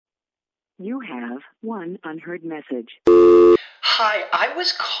You have one unheard message. Hi, I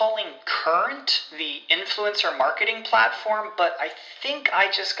was calling Current, the influencer marketing platform, but I think I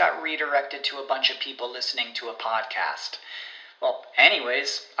just got redirected to a bunch of people listening to a podcast. Well,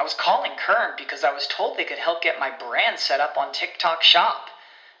 anyways, I was calling Current because I was told they could help get my brand set up on TikTok Shop,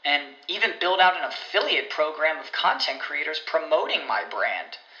 and even build out an affiliate program of content creators promoting my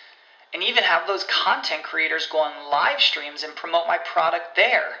brand, and even have those content creators go on live streams and promote my product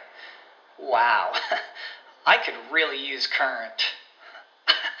there. Wow, I could really use Current.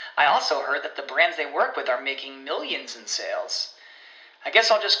 I also heard that the brands they work with are making millions in sales. I guess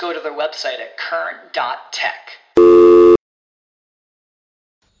I'll just go to their website at current.tech.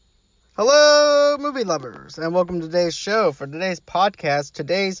 Hello, movie lovers, and welcome to today's show. For today's podcast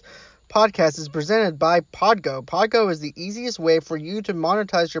is presented by Podgo. Podgo is the easiest way for you to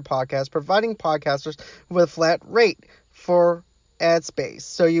monetize your podcast, providing podcasters with a flat rate for ad space.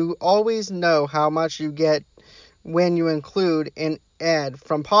 So you always know how much you get when you include an ad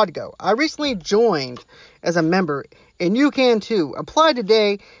from Podgo. I recently joined as a member, and you can too. Apply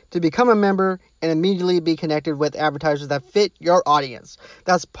today to become a member and immediately be connected with advertisers that fit your audience.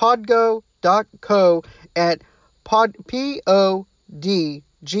 That's podgo.co at podgo.co.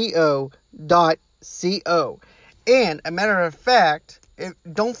 And a matter of fact,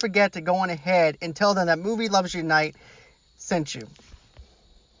 don't forget to go on ahead and tell them that Movie Loves Unite sent you.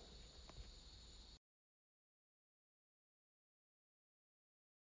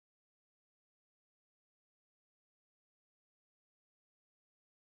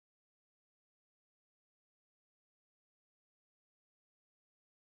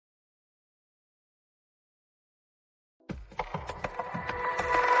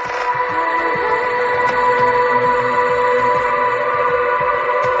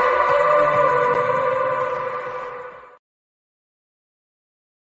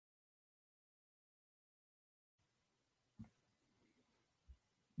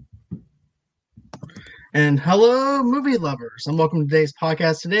 And hello, movie lovers, and welcome to today's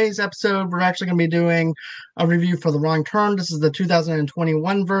podcast. Today's episode, we're actually going to be doing a review for The Wrong Turn. This is the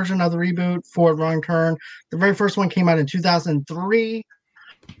 2021 version of the reboot for Wrong Turn. The very first one came out in 2003.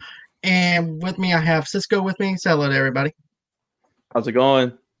 And with me, I have Cisco with me. Say hello to everybody. How's it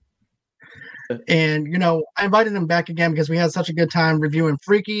going? And, I invited him back again because we had such a good time reviewing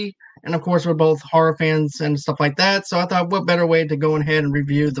Freaky. And, of course, we're both horror fans and stuff like that. So I thought, what better way to go ahead and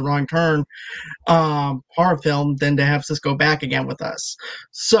review The Wrong Turn horror film than to have Cisco back again with us.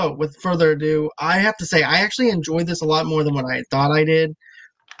 So, with further ado, I have to say, I actually enjoyed this a lot more than what I thought I did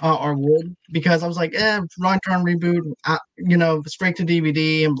or would. Because I was like, Wrong Turn reboot, straight to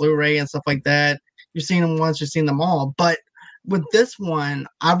DVD and Blu-ray and stuff like that. You've seen them once, you've seen them all. But with this one,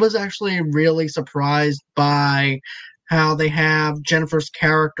 I was actually really surprised by how they have Jennifer's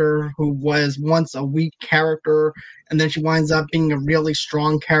character, who was once a weak character, and then she winds up being a really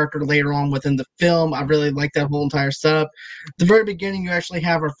strong character later on within the film. I really like that whole entire setup. At the very beginning, you actually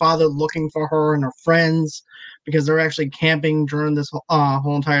have her father looking for her and her friends, because they're actually camping during this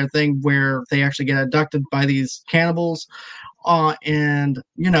whole entire thing where they actually get abducted by these cannibals. And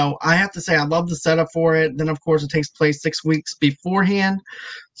I have to say, I love the setup for it. Then, of course, it takes place 6 weeks beforehand.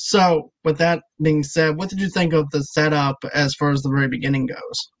 So, with that being said, what did you think of the setup as far as the very beginning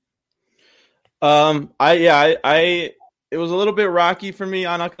goes? It was a little bit rocky for me.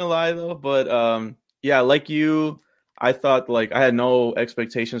 I'm not gonna lie though, but like you, I thought I had no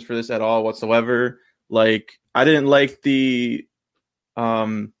expectations for this at all whatsoever. I didn't like the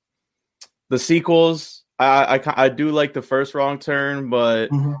sequels. I do like the first Wrong Turn,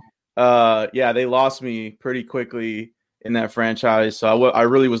 but they lost me pretty quickly in that franchise. So I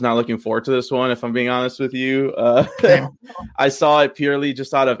really was not looking forward to this one, if I'm being honest with you. I saw it purely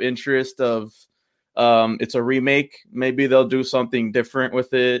just out of interest of it's a remake. Maybe they'll do something different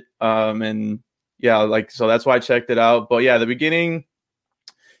with it. So that's why I checked it out. But yeah, the beginning,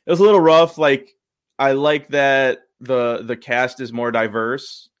 it was a little rough. I like that the cast is more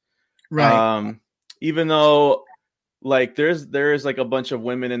diverse. Right. Even though there is a bunch of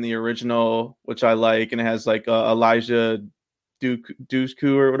women in the original, which I like, and it has Elijah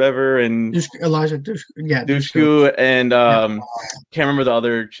Dushku or whatever, and Elijah Dushku, and can't remember the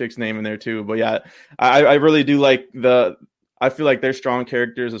other chick's name in there too. But yeah, I really do like I feel like they're strong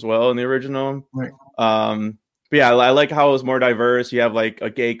characters as well in the original. Right. But yeah, I like how it was more diverse. You have a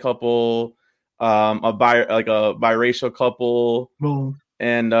gay couple, a biracial couple,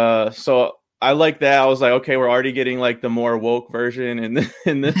 and so I like that. I was like, okay, we're already getting the more woke version in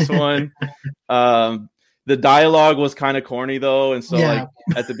this one. The dialogue was kind of corny though, and so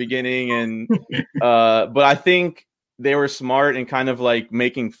at the beginning, and but I think they were smart and kind of like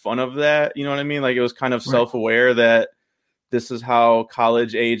making fun of that. You know what I mean? Like it was kind of self-aware that this is how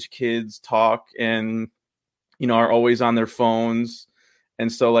college age kids talk and, you know, are always on their phones.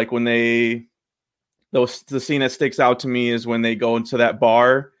 And so like when the scene that sticks out to me is when they go into that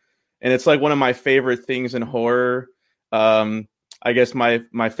bar, and it's like one of my favorite things in horror. I guess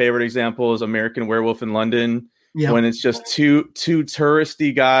my favorite example is American Werewolf in London, when it's just two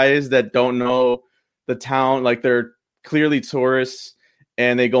touristy guys that don't know the town, like they're clearly tourists,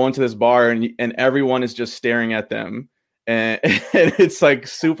 and they go into this bar and everyone is just staring at them, and it's like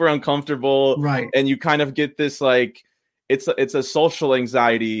super uncomfortable, right? And you kind of get this like it's a social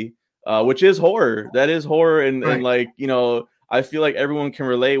anxiety, which is horror. That is horror, and like, you know, I feel like everyone can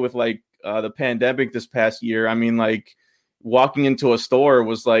relate with like the pandemic this past year. I mean, like walking into a store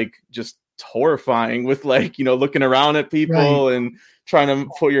was like just horrifying with like, you know, looking around at people and trying to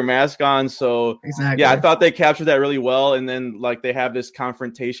put your mask on. So yeah, I thought they captured that really well. And then like they have this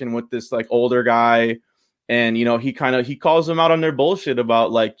confrontation with this like older guy, and you know, he calls them out on their bullshit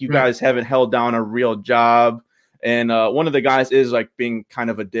about like, you guys haven't held down a real job. And one of the guys is like being kind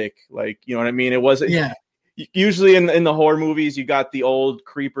of a dick, like, you know what I mean? It wasn't usually in the horror movies, you got the old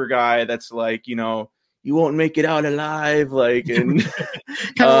creeper guy that's like, you know, you won't make it out alive, like, and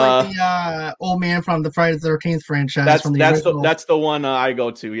kind of like the old man from the Friday the 13th franchise. That's the one I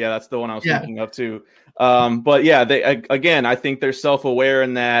go to. Yeah, that's the one I was thinking of too. But yeah, they again, I think they're self-aware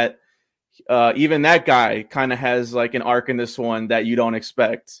in that even that guy kind of has like an arc in this one that you don't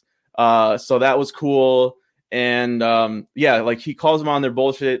expect. So that was cool. And like he calls them on their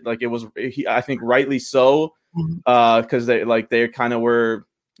bullshit. Like I think rightly so, because they kind of were,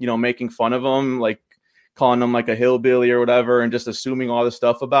 you know, making fun of him, like calling him like a hillbilly or whatever, and just assuming all this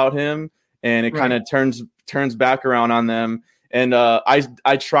stuff about him. And it kind of turns back around on them. And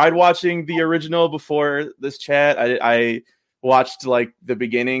I tried watching the original before this chat. I watched like the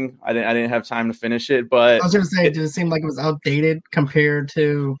beginning. I didn't have time to finish it, but I was gonna say, did it seem like it was outdated compared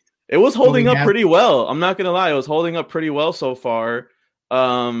to? It was holding up pretty well. I'm not gonna lie, it was holding up pretty well so far.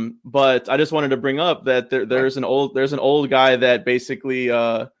 But I just wanted to bring up that there's an old guy that basically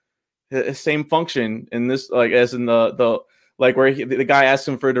same function in this, like as in the like where the guy asks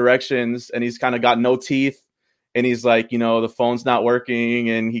him for directions and he's kind of got no teeth, and he's like, you know, the phone's not working,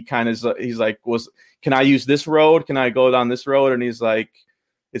 and he's like, can I use this road? Can I go down this road? And he's like,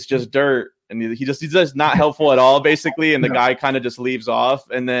 it's just dirt. And he's just not helpful at all, basically. And the guy kind of just leaves off.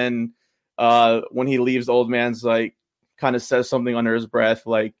 And then when he leaves, the old man's like, kind of says something under his breath,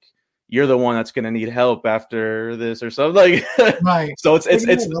 like, you're the one that's going to need help after this or something. Like, right. So it's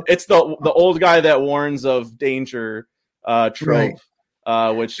the old guy that warns of danger trope,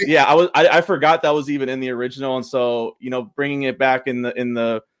 which, I forgot that was even in the original. And so, you know, bringing it back in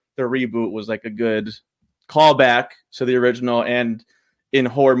the reboot was like a good callback to the original. And in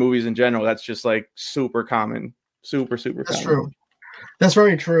horror movies in general, that's just like super common, super common. That's true. That's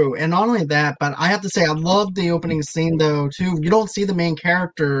very true. And not only that, but I have to say, I love the opening scene though too. You don't see the main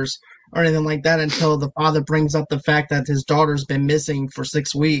characters or anything like that until the father brings up the fact that his daughter's been missing for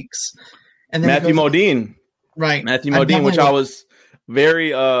 6 weeks. And then Matthew Modine, which I was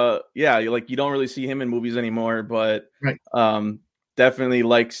very like, you don't really see him in movies anymore, but definitely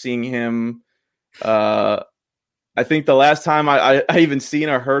like seeing him. I think the last time I even seen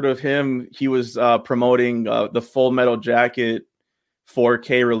or heard of him, he was promoting the Full Metal Jacket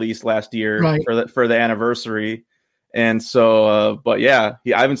 4K release last year for the anniversary. And so, but yeah,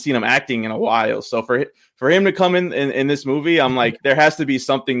 I haven't seen him acting in a while. So for him to come in this movie, I'm like, there has to be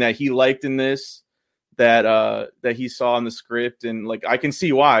something that he liked in this that he saw in the script, and like I can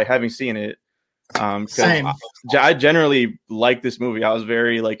see why, having seen it. I generally like this movie. I was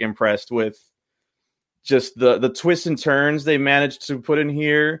very like impressed with just the twists and turns they managed to put in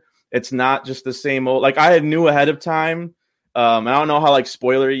here. It's not just the same old, like I knew ahead of time. I don't know how like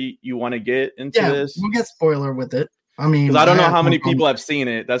spoilery you want to get into this. We'll get spoiler with it. I mean, because I don't know how many people have seen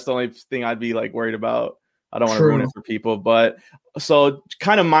it. That's the only thing I'd be like worried about. I don't want to ruin it for people, but so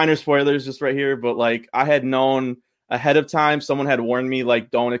kind of minor spoilers just right here. But like I had known ahead of time, someone had warned me, like,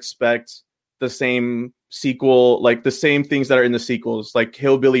 don't expect the same sequel, like the same things that are in the sequels, like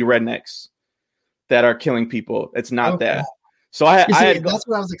hillbilly rednecks that are killing people. It's not that. So that's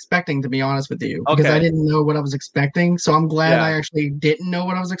what I was expecting, to be honest with you, because I didn't know what I was expecting. So I'm glad I actually didn't know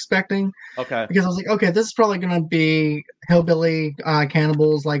what I was expecting. Okay. Because I was like, okay, this is probably going to be hillbilly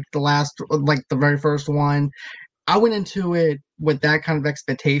cannibals, like the very first one. I went into it with that kind of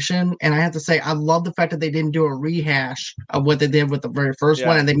expectation, and I have to say, I love the fact that they didn't do a rehash of what they did with the very first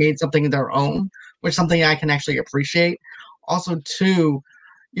one, and they made something of their own, which is something I can actually appreciate. Also, too,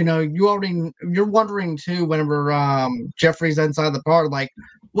 you're wondering too whenever Jeffrey's inside the bar, like,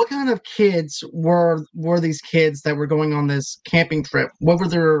 what kind of kids were these kids that were going on this camping trip? What were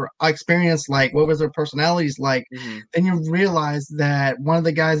their experience like? What was their personalities like? Mm-hmm. Then you realize that one of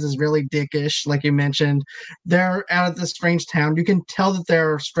the guys is really dickish, like you mentioned. They're out of this strange town. You can tell that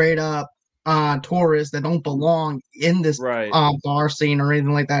they're straight up tourists that don't belong in this bar scene or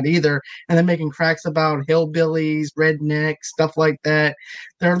anything like that either. And they're making cracks about hillbillies, rednecks, stuff like that.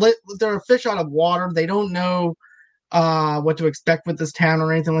 They're a fish out of water. They don't know what to expect with this town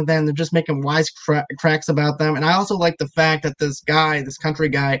or anything like that, and they're just making wise cracks about them. And I also like the fact that this country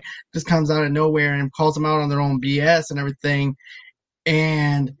guy, just comes out of nowhere and calls them out on their own BS and everything.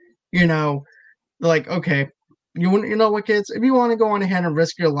 And like, okay, you know what, kids, if you want to go on ahead and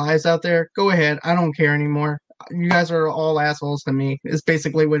risk your lives out there, go ahead. I don't care anymore. You guys are all assholes to me, is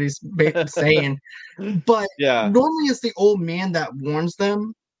basically what he's saying. But normally it's the old man that warns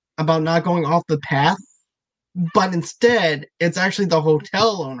them about not going off the path. But instead, it's actually the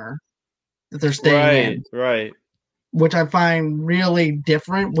hotel owner that they're staying in. Right. Which I find really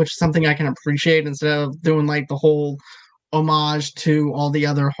different, which is something I can appreciate instead of doing like the whole homage to all the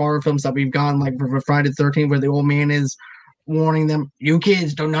other horror films that we've gotten, like for Friday the 13th, where the old man is warning them, you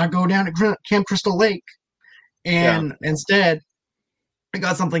kids do not go down to Camp Crystal Lake. And instead, I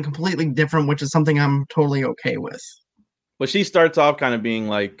got something completely different, which is something I'm totally okay with. But she starts off kind of being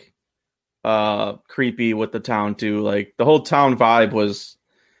like, creepy with the town too. Like the whole town vibe was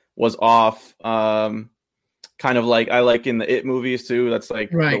off. Kind of like I like in the It movies too. That's like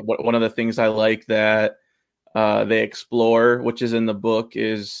one of the things I like that they explore, which is in the book,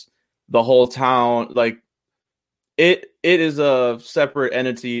 is the whole town. Like it is a separate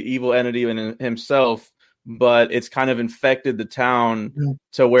entity, evil entity in himself, but it's kind of infected the town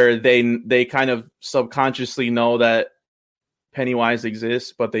to where they kind of subconsciously know that Pennywise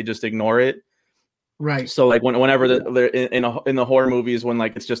exists, but they just ignore it. Right. So like whenever they're in the horror movies, when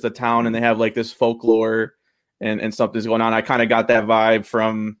like it's just a town and they have like this folklore and something's going on, I kind of got that vibe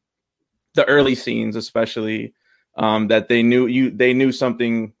from the early scenes, especially that they knew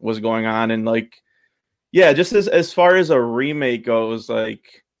something was going on. And like, yeah, just as far as a remake goes,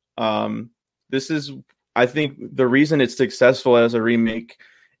 like this is, I think the reason it's successful as a remake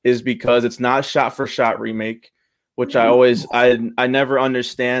is because it's not shot for shot remake, which I never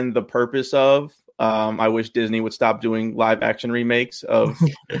understand the purpose of. I wish Disney would stop doing live action remakes of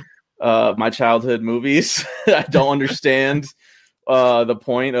my childhood movies. I don't understand the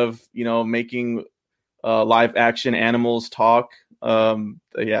point of, making live action animals talk.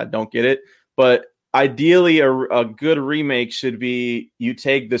 Don't get it. But ideally, a good remake should be, you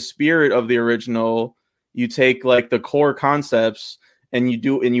take the spirit of the original, you take like the core concepts, and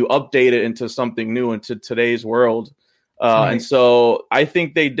you update it into something new, into today's world. And so I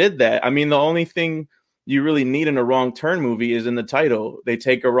think they did that. I mean, the only thing you really need in a wrong turn movie is in the title. They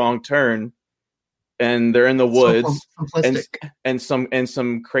take a wrong turn and they're in the woods and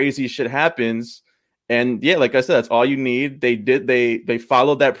some crazy shit happens. And yeah, like I said, that's all you need. They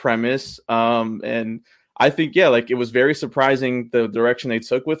followed that premise. And I think, like it was very surprising the direction they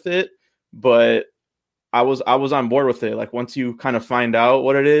took with it, but I was on board with it. Like once you kind of find out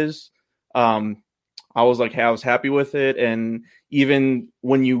what it is, I was like, hey, I was happy with it. And even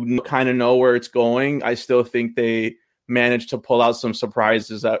when you kind of know where it's going, I still think they managed to pull out some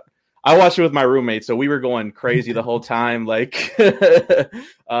surprises. That I watched it with my roommate, so we were going crazy the whole time. Like, a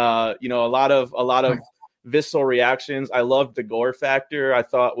lot of visceral reactions. I loved the gore factor. I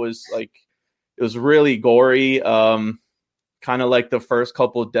thought it was really gory. Kind of like the first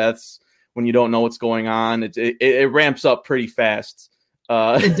couple of deaths when you don't know what's going on. It ramps up pretty fast.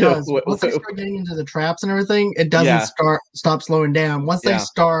 It does. Once they start getting into the traps and everything, it doesn't stop slowing down. Once they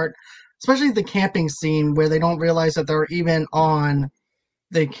start, especially the camping scene where they don't realize that they're even on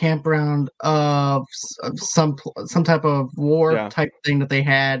the campground of some type of war type thing that they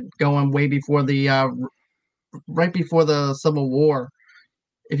had going way before right before the Civil War,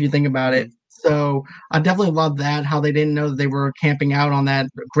 if you think about it. So I definitely love that, how they didn't know that they were camping out on that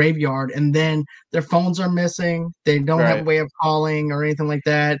graveyard, and then their phones are missing. They don't have a way of calling or anything like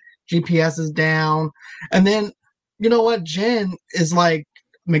that. GPS is down. And then, you know what? Jen is like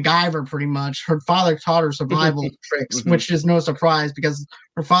MacGyver pretty much. Her father taught her survival tricks, which is no surprise because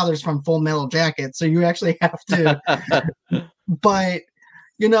her father's from Full Metal Jacket. So you actually have to. But,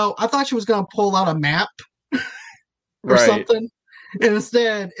 I thought she was going to pull out a map or something. And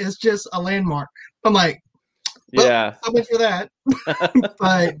instead, it's just a landmark. I'm like, so much for that.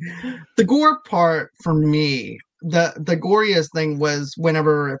 But the gore part for me, the goriest thing was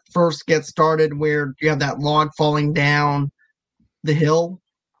whenever it first gets started, where you have that log falling down the hill,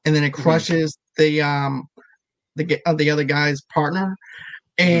 and then it crushes the other guy's partner.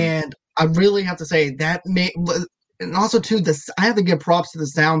 And I really have to say that and also too, I have to give props to the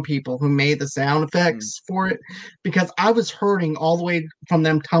sound people who made the sound effects for it, because I was hurting all the way from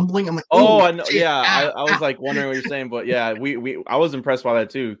them tumbling. I'm like, oh, I know. Yeah, I was like wondering what you're saying, but yeah, I was impressed by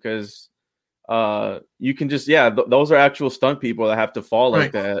that too, because you can just those are actual stunt people that have to fall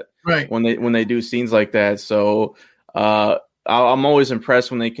like that, right? When they do scenes like that. So I'm always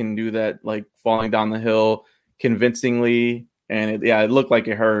impressed when they can do that, like falling down the hill convincingly. And it looked like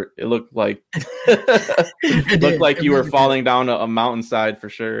it hurt. It looked like you were falling down a mountainside for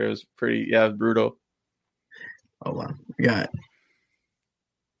sure. It was pretty, it was brutal. Hold on, we got.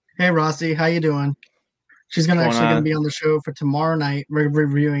 Hey Rossi, how you doing? She's gonna be on the show for tomorrow night. We're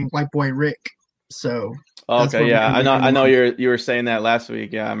reviewing White Boy Rick. So okay, yeah, I know you were saying that last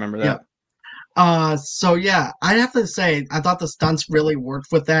week. Yeah, I remember that. Yeah. So yeah, I have to say I thought the stunts really worked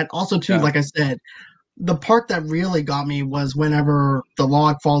with that. Also, too, like I said, the part that really got me was whenever the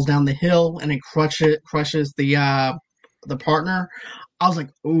log falls down the hill and it crushes the partner. I was like,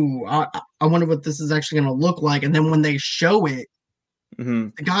 ooh, I wonder what this is actually going to look like. And then when they show it,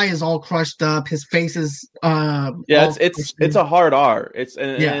 the guy is all crushed up. His face is it's a hard R.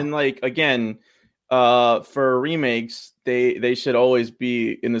 And like, again, for remakes, they should always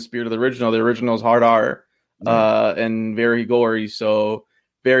be in the spirit of the original. The original is hard R, and very gory. So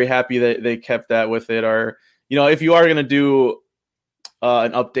very happy that they kept that with it. Or, if you are going to do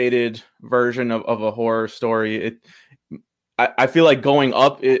an updated version of a horror story, I feel like going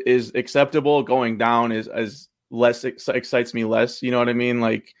up is acceptable. Going down is less excites me less. You know what I mean?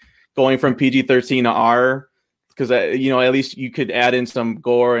 Like going from PG-13 to R, because at least you could add in some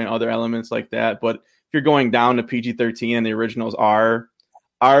gore and other elements like that. But if you're going down to PG-13 and the original's R,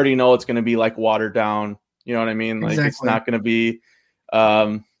 I already know it's going to be like watered down. You know what I mean? Like It's not going to be,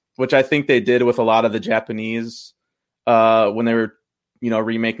 which I think they did with a lot of the Japanese when they were,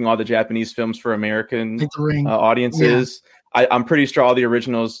 remaking all the Japanese films for American audiences. Yeah. I'm pretty sure all the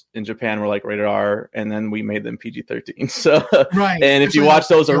originals in Japan were like rated R, and then we made them PG-13. So, and if you watch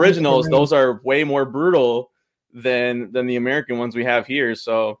those originals, those are way more brutal than the American ones we have here.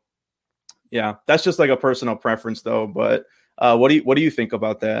 So, yeah, that's just like a personal preference, though. But what do you think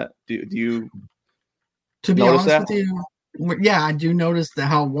about that? Do you? To be honest with you, yeah, I do notice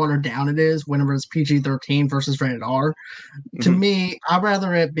how watered down it is whenever it's PG-13 versus rated R. To me, I'd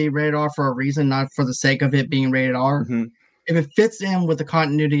rather it be rated R for a reason, not for the sake of it being rated R. If it fits in with the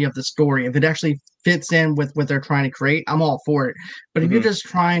continuity of the story, if it actually fits in with what they're trying to create, I'm all for it. But if you're just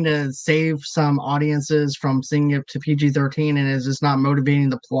trying to save some audiences from seeing it to PG-13 and it's just not motivating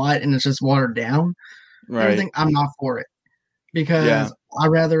the plot and it's just watered down, I'm not for it. Because I'd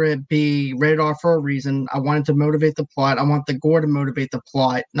rather it be rated R for a reason. I want it to motivate the plot. I want the gore to motivate the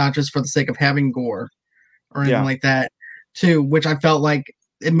plot, not just for the sake of having gore or anything like that, too, which I felt like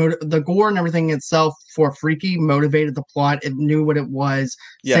the gore and everything itself for Freaky motivated the plot. It knew what it was.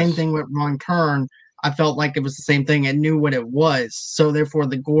 Same thing with Wrong Turn. I felt like it was the same thing. It knew what it was. So therefore,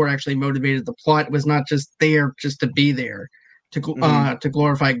 the gore actually motivated the plot. It was not just there just to be there to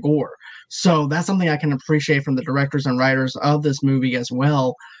glorify gore. So that's something I can appreciate from the directors and writers of this movie as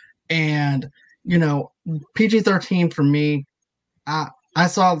well. And, PG-13 for me, I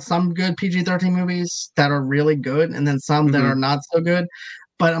saw some good PG-13 movies that are really good and then some that are not so good.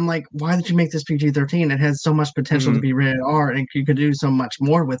 But I'm like, why did you make this PG-13? It has so much potential to be rated R, and you could do so much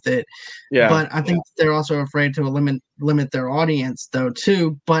more with it. Yeah. But I think they're also afraid to limit their audience, though,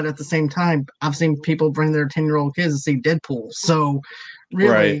 too. But at the same time, I've seen people bring their 10-year-old kids to see Deadpool. So,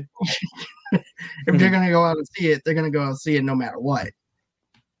 really, if they're going to go out and see it, they're going to go out and see it no matter what.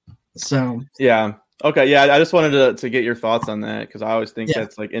 So. Yeah. Okay. Yeah. I just wanted to get your thoughts on that, because I always think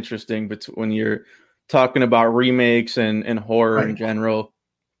that's like interesting when you're talking about remakes and horror in general.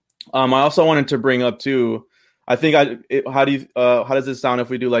 I also wanted to bring up too, I think how does it sound if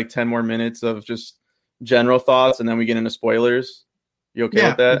we do like 10 more minutes of just general thoughts and then we get into spoilers? You okay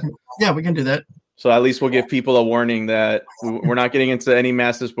with that? We can do that. So at least we'll give people a warning that we're not getting into any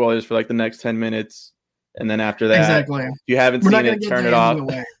massive spoilers for like the next 10 minutes. And then after that, if you haven't seen it, turn it off.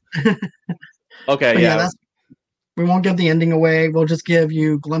 Okay. We won't give the ending away. We'll just give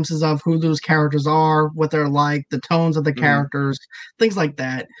you glimpses of who those characters are, what they're like, the tones of the characters, things like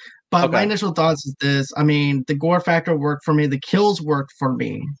that. But my initial thoughts is this. I mean, the gore factor worked for me. The kills worked for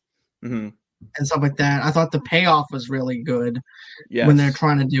me. And stuff like that. I thought the payoff was really good when they're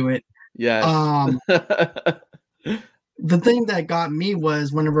trying to do it. Yes. The thing that got me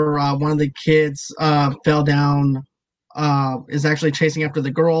was whenever one of the kids fell down is actually chasing after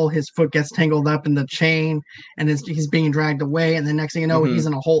the girl. His foot gets tangled up in the chain, and he's being dragged away. And the next thing you know, he's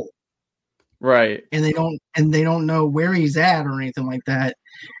in a hole. Right. And they don't know where he's at or anything like that.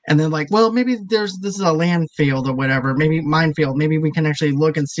 And they're like, well, maybe this is a landfill or whatever, maybe minefield. Maybe we can actually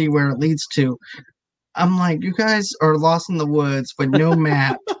look and see where it leads to. I'm like, you guys are lost in the woods with no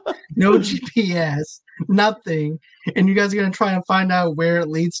map, no GPS, nothing, and you guys are gonna try and find out where it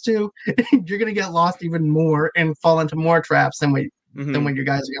leads to. You're gonna get lost even more and fall into more traps than what you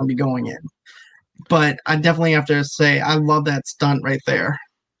guys are gonna be going in. But I definitely have to say, I love that stunt right there.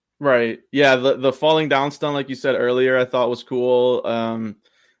 Right. Yeah. The falling down stunt, like you said earlier, I thought was cool.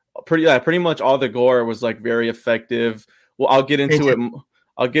 Pretty much all the gore was like very effective. Well, I'll get into it.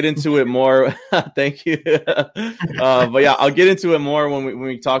 I'll get into it more. Thank you. But yeah, I'll get into it more when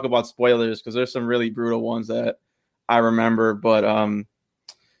we talk about spoilers, because there's some really brutal ones that I remember. But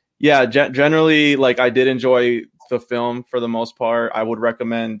yeah, generally, like, I did enjoy the film for the most part. I would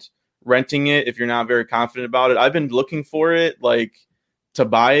recommend renting it if you're not very confident about it. I've been looking for it, like, to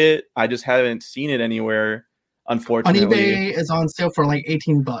buy it. I just haven't seen it anywhere, unfortunately. On eBay, is on sale for like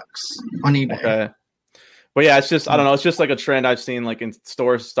 $18 on eBay. Okay. But yeah, it's just, I don't know, it's just like a trend I've seen, like, in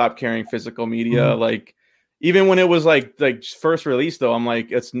stores stop carrying physical media. Like, even when it was like first released, though, I'm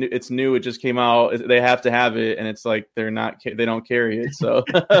like, it's new, it just came out, they have to have it, and it's like they don't carry it. So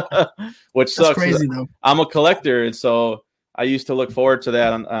which sucks. That's crazy, though. I'm a collector, and so I used to look forward to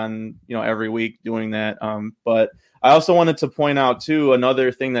that on every week doing that. But I also wanted to point out too,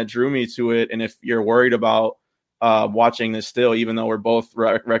 another thing that drew me to it, and if you're worried about watching this still, even though we're both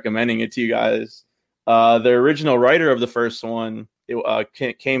recommending it to you guys, the original writer of the first one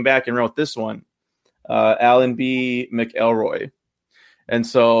came back and wrote this one, Alan B. McElroy. And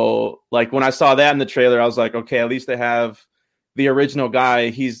so, like, when I saw that in the trailer, I was like, okay, at least they have the original guy.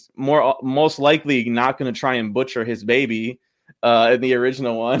 He's most likely not going to try and butcher his baby in the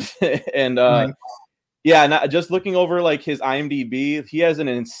original one. And yeah, just looking over like his IMDb, he has an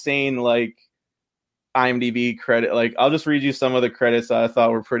insane like IMDb credit. Like, I'll just read you some of the credits that I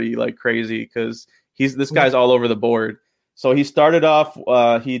thought were pretty like crazy, because this guy's all over the board. So he started off,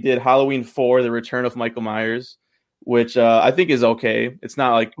 he did Halloween 4, The Return of Michael Myers, which I think is okay. It's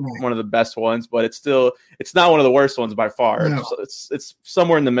not like one of the best ones, but it's not one of the worst ones by far. No. It's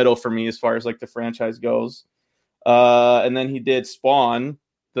somewhere in the middle for me as far as like the franchise goes. And then he did Spawn,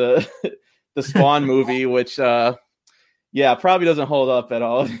 the Spawn movie, which probably doesn't hold up at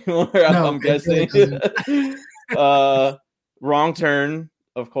all anymore. No, I'm guessing. Wrong Turn,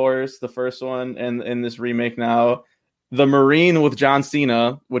 of course, the first one, and in this remake now. The Marine with John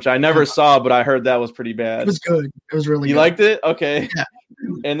Cena, which I never saw, but I heard that was pretty bad. It was good. It was really good. You liked it? Okay. Yeah.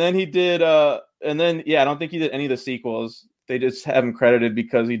 And then he did, I don't think he did any of the sequels. They just have him credited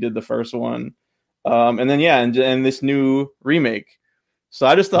because he did the first one. And then, and this new remake. So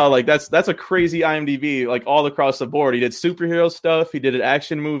I just thought, like, that's a crazy IMDb, like, all across the board. He did superhero stuff. He did an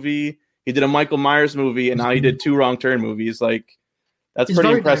action movie. He did a Michael Myers movie. And now he did 2 Wrong Turn movies. Like, that's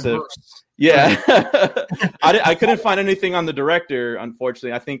pretty impressive. Diverse. Yeah. I couldn't find anything on the director,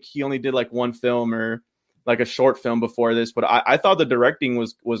 unfortunately. I think he only did like one film or like a short film before this, but I thought the directing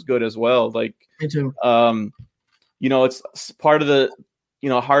was good as well. Like, me too. It's part of the,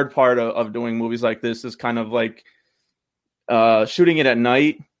 hard part of doing movies like this is kind of like shooting it at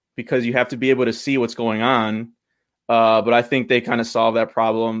night, because you have to be able to see what's going on. But I think they kind of solve that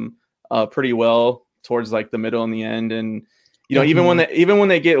problem pretty well towards like the middle and the end. And even when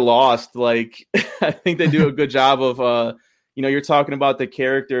they get lost, like, I think they do a good job of, you're talking about the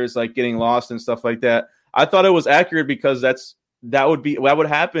characters like getting lost and stuff like that. I thought it was accurate, because that would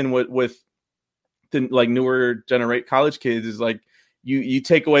happen with the like newer college kids, is like you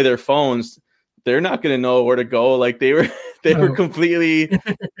take away their phones, they're not going to know where to go. Like they were completely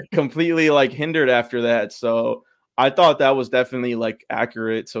like hindered after that. So I thought that was definitely like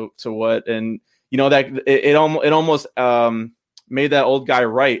accurate to what, and that it almost made that old guy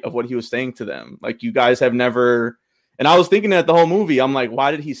right of what he was saying to them. Like, you guys have never, and I was thinking that the whole movie, I'm like,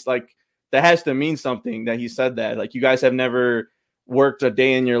 why did he, like, that has to mean something that he said that. Like, you guys have never worked a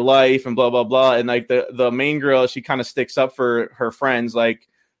day in your life and blah, blah, blah. And like the main girl, she kind of sticks up for her friends. Like,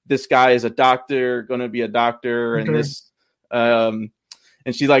 this guy is a doctor, going to be a doctor. Okay. And this, and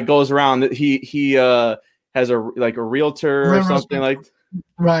she like goes around, he has a realtor or something like.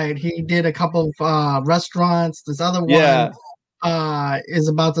 Right. He did a couple of restaurants. This other one is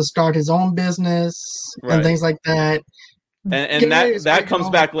about to start his own business and things like that. And that comes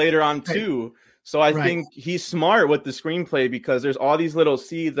back later on too. So I think he's smart with the screenplay, because there's all these little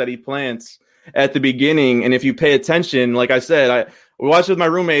seeds that he plants at the beginning. And if you pay attention, like I said, we watched with my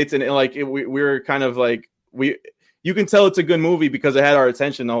roommates, and we were kind of like, you can tell it's a good movie because it had our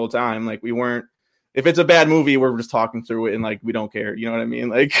attention the whole time. Like we weren't. If it's a bad movie, we're just talking through it and like we don't care. You know what I mean?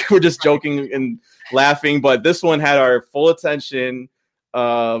 Like we're just joking and laughing. But this one had our full attention.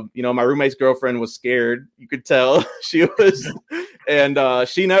 My roommate's girlfriend was scared. You could tell she was, and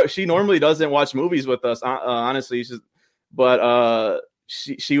she normally doesn't watch movies with us. Honestly,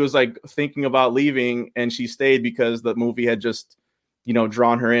 she was like thinking about leaving, and she stayed because the movie had just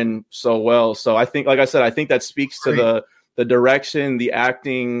drawn her in so well. So I think, like I said, I think that speaks to the direction, the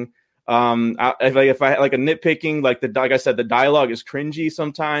acting. If I had like a nitpicking, like I said, the dialogue is cringy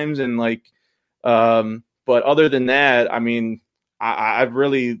sometimes, and but other than that, I mean, I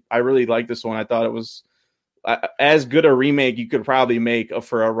really like this one. I thought it was as good a remake you could probably make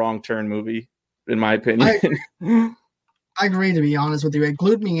for a Wrong Turn movie, in my opinion. I agree, to be honest with you. It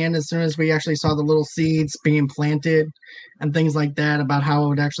glued me in as soon as we actually saw the little seeds being planted and things like that, about how it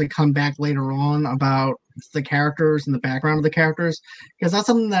would actually come back later on, about the characters and the background of the characters. Because that's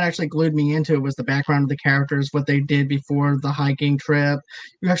something that actually glued me into it, was the background of the characters, what they did before the hiking trip.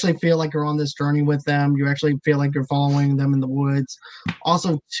 You actually feel like you're on this journey with them. You actually feel like you're following them in the woods.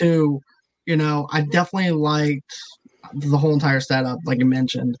 Also, too, I definitely liked the whole entire setup, like you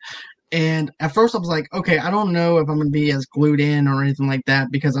mentioned. And at first I was like, okay, I don't know if I'm going to be as glued in or anything like that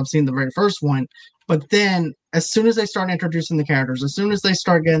because I've seen the very first one. But then as soon as they start introducing the characters, as soon as they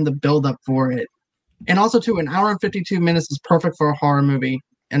start getting the build up for it, and also too, an hour and 52 minutes is perfect for a horror movie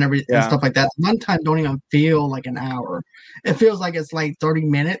and and stuff like that. Runtime don't even feel like an hour. It feels like it's like 30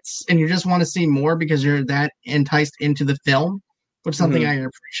 minutes and you just want to see more because you're that enticed into the film, which is something I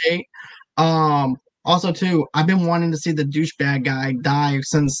appreciate. Also, too, I've been wanting to see the douchebag guy die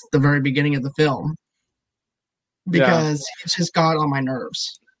since the very beginning of the film because he just got on my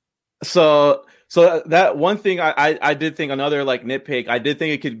nerves. So that one thing I did think, another like nitpick, I did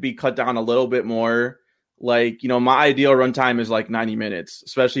think it could be cut down a little bit more. Like, my ideal runtime is like 90 minutes,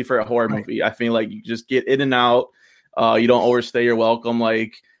 especially for a horror movie. I feel like you just get in and out. You don't overstay your welcome.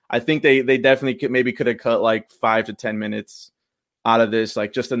 Like, I think they definitely could have cut like 5 to 10 minutes out of this,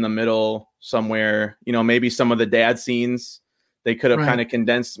 like just in the middle somewhere. Maybe some of the dad scenes they could have kind of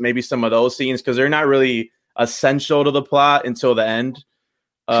condensed, maybe some of those scenes, because they're not really essential to the plot until the end.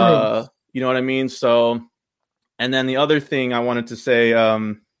 You know what I mean? So, and then the other thing I wanted to say, I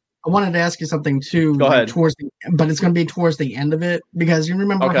wanted to ask you something too. Go ahead. But it's going to be towards the end of it, because you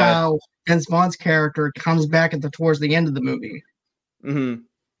remember how Vince Vaughn's character comes back towards the end of the movie. Mm-hmm.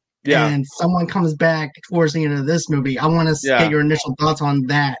 Yeah. And someone comes back towards the end of this movie. I want to get your initial thoughts on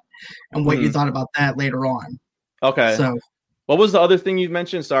that and what you thought about that later on. Okay. So, what was the other thing you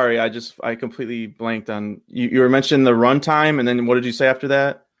mentioned? Sorry, I completely blanked on you. You were mentioning the runtime, and then what did you say after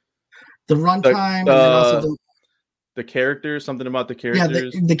that? The runtime, and then also the characters. Something about the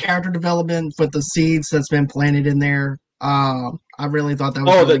characters. Yeah, the character development with the seeds that's been planted in there. I really thought that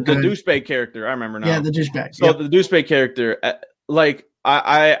was the douchebag character. I remember now. Yeah, the douchebag. So the douchebag character, like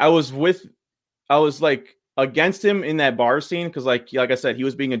I was like against him in that bar scene because like I said, he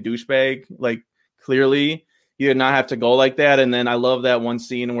was being a douchebag. Like clearly, he did not have to go like that. And then I love that one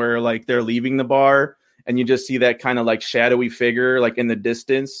scene where like they're leaving the bar and you just see that kind of like shadowy figure like in the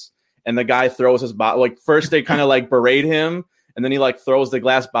distance, and the guy throws his bottle. Like first they kind of like berate him, and then he like throws the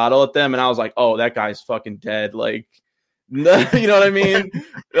glass bottle at them, and I was like, oh, that guy's fucking dead. Like. You know what I mean?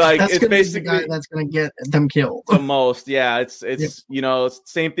 Like that's it's basically the guy that's gonna get them killed the most. Yeah, it's it's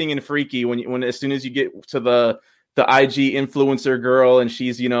same thing in Freaky when as soon as you get to the IG influencer girl and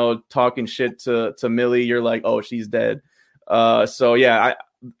she's talking shit to Millie, you're like, oh, she's dead. So yeah,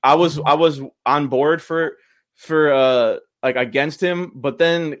 I was on board for like against him, but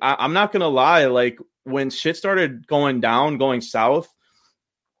then I'm not gonna lie, like when shit started going south,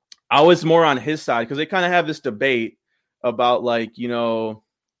 I was more on his side because they kind of have this debate about like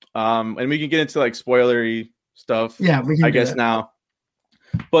and we can get into like spoilery stuff. Yeah, we can. I guess now.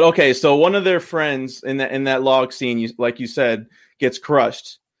 But okay, so one of their friends in that log scene, like you said, gets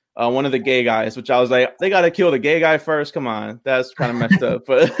crushed. One of the gay guys, which I was like, they got to kill the gay guy first. Come on, that's kind of messed up.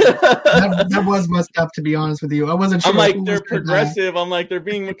 But that was messed up, to be honest with you. I wasn't sure. I'm like, they're progressive. I'm like, they're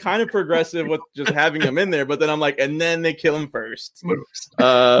being kind of progressive with just having him in there. But then I'm like, and then they kill him first.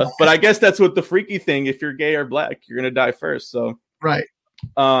 But I guess that's what the Freaky thing. If you're gay or black, you're gonna die first. So right.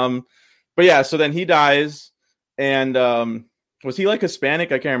 But yeah, so then he dies, and was he like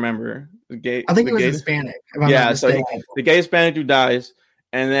Hispanic? I can't remember. I think he was Hispanic. Yeah, so the gay Hispanic dude dies.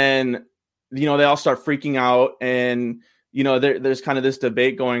 And then, they all start freaking out. And, there's kind of this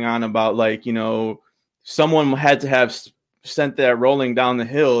debate going on about, like, someone had to have sent that rolling down the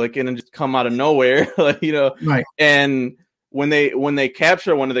hill. It can just come out of nowhere, like, Right. And when they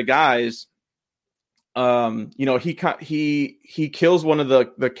capture one of the guys, he kills one of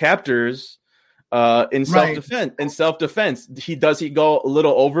the captors in self-defense. In self-defense, he go a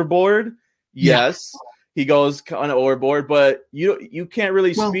little overboard. Yes, he goes kind of overboard, but you can't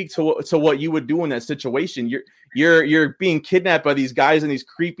really speak to what you would do in that situation. You're being kidnapped by these guys in these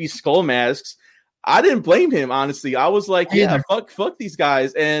creepy skull masks. I didn't blame him, honestly. I was like, fuck these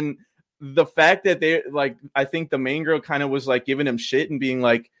guys. And the fact that they I think the main girl kind of was like giving him shit and being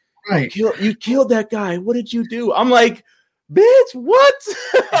like, you killed that guy. What did you do? I'm like, bitch, what?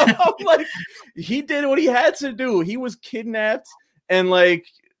 I'm like, he did what he had to do. He was kidnapped, and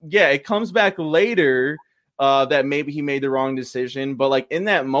it comes back later that maybe he made the wrong decision. But in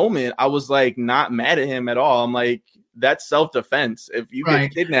that moment, I was not mad at him at all. I'm like, that's self-defense. If you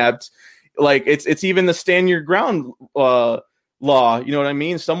get kidnapped, it's even the stand your ground law. You know what I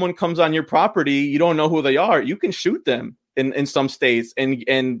mean? Someone comes on your property, you don't know who they are, you can shoot them in some states,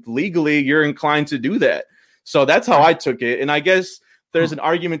 and legally you're inclined to do that. So that's how I took it. And I guess there's an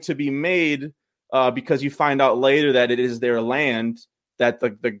argument to be made because you find out later that it is their land that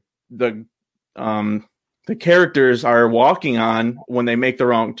the characters are walking on when they make the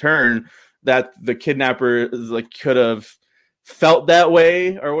wrong turn, that the kidnapper could have felt that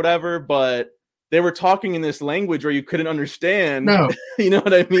way or whatever, but they were talking in this language where you couldn't understand. No. You know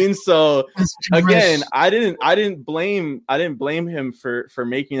what I mean? So again, I didn't blame him for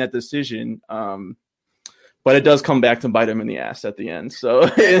making that decision. But it does come back to bite him in the ass at the end. So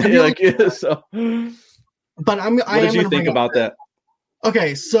so. But what did you think about that?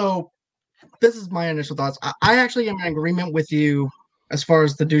 Okay, so this is my initial thoughts. I actually am in agreement with you as far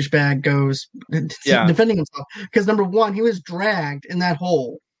as the douchebag goes, defending himself. Because number one, he was dragged in that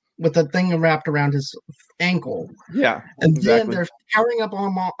hole with the thing wrapped around his ankle. Yeah. And then they're carrying up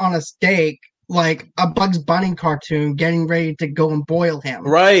on a stake like a Bugs Bunny cartoon, getting ready to go and boil him.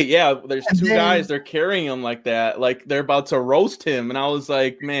 Right, yeah. There's two guys, they're carrying him like that. Like they're about to roast him. And I was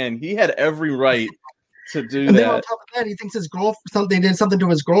like, man, he had every right to do that. Then on top of that, he thinks his girlfriend, they did something to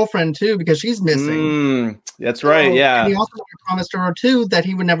his girlfriend too, because she's missing. That's right, yeah. And he also promised her too that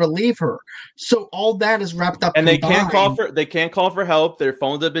he would never leave her. So all that is wrapped up. And they can't call for help. Their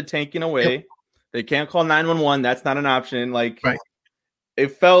phones have been taken away. Yep. They can't call 911. That's not an option.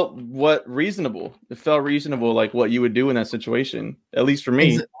 It felt reasonable. It felt reasonable, like what you would do in that situation, at least for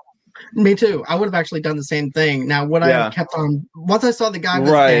me. Me too. I would have actually done the same thing. Now, what I kept on, once I saw the guy was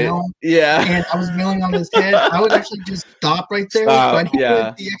down, and I was milling on his head, I would actually just stop right there.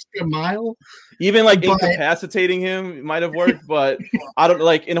 The extra mile. Even incapacitating him might have worked, but I don't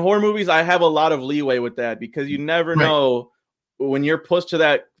in horror movies. I have a lot of leeway with that because you never know when you're pushed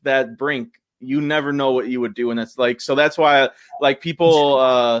to that brink. You never know what you would do, and it's so that's why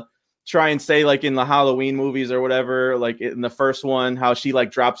people try and say in the Halloween movies or whatever, in the first one, how she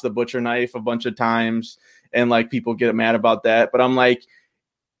drops the butcher knife a bunch of times, and people get mad about that. But I'm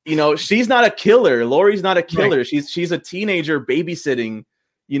she's not a killer. Laurie's not a killer. Right. She's a teenager babysitting.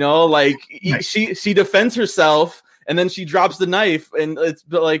 She defends herself, and then she drops the knife, and it's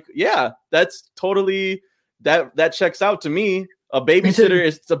that's totally that checks out to me. A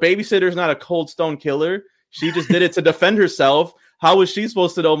babysitter is not a cold stone killer. She just did it to defend herself. How was she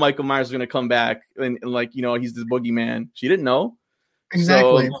supposed to know Michael Myers was going to come back and he's the boogeyman? She didn't know.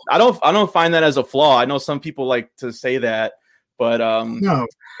 Exactly. So I don't find that as a flaw. I know some people like to say that, but no,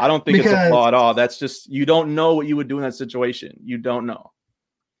 I don't think it's a flaw at all. That's just you don't know what you would do in that situation. You don't know.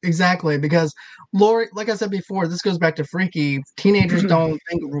 Exactly, because Laurie, like I said before, this goes back to Freaky. Teenagers don't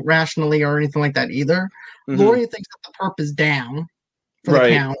think rationally or anything like that either. Mm-hmm. Laurie thinks that the perp is down for the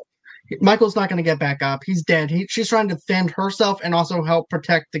count. Michael's not going to get back up. He's dead. She's trying to defend herself and also help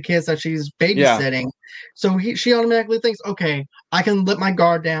protect the kids that she's babysitting. So she automatically thinks, okay, I can let my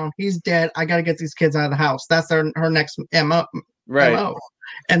guard down. He's dead. I got to get these kids out of the house. That's her next MO. Right. MO.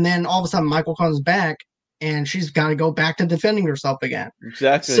 And then all of a sudden, Michael comes back. And she's got to go back to defending herself again.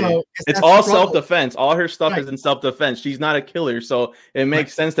 Exactly. So it's all self-defense. All her stuff is in self-defense. She's not a killer, so it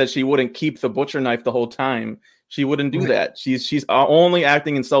makes sense that she wouldn't keep the butcher knife the whole time. She wouldn't do that. She's only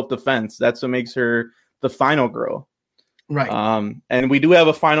acting in self-defense. That's what makes her the final girl. Right. And we do have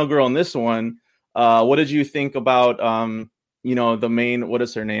a final girl in this one. What did you think about the main? What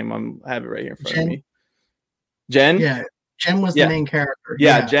is her name? I have it right here in front of me. Jen. Yeah. Jen was the main character.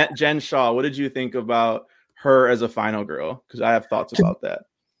 Yeah. Jen Shaw. What did you think about her as a final girl? Because I have thoughts about that.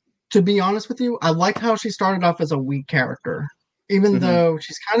 To be honest with you, I liked how she started off as a weak character. Even though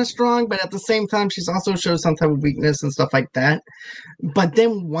she's kind of strong, but at the same time, she's also shows some type of weakness and stuff like that. But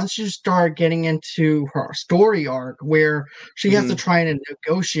then once you start getting into her story arc, where she has to try and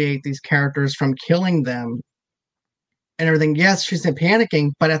negotiate these characters from killing them and everything, yes, she's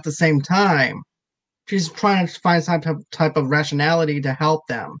panicking, but at the same time, she's trying to find some type of rationality to help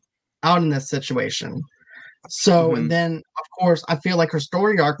them out in this situation. So and then, of course, I feel like her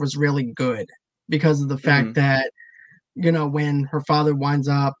story arc was really good because of the fact that, you know, when her father winds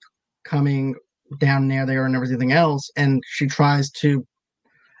up coming down near there and everything else, and she tries to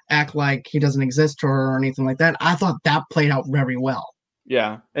act like he doesn't exist to her or anything like that, I thought that played out very well.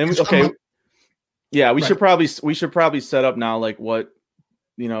 Yeah. And okay. Yeah, we should probably set up now like what,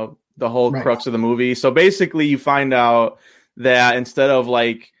 you know, the whole crux of the movie. So basically you find out that instead of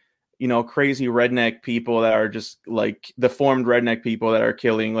like, you know, crazy redneck people that are just like deformed redneck people that are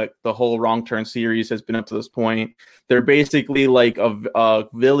killing, like the whole Wrong Turn series has been up to this point, they're basically like a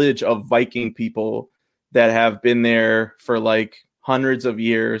village of Viking people that have been there for like hundreds of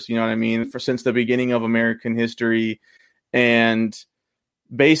years, you know what I mean, since the beginning of American history. And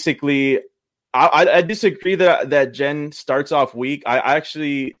basically I disagree that Jen starts off weak. I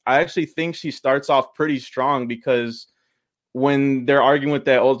actually think she starts off pretty strong, because when they're arguing with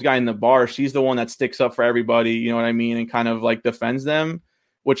that old guy in the bar, she's the one that sticks up for everybody, you know what I mean, and kind of like defends them,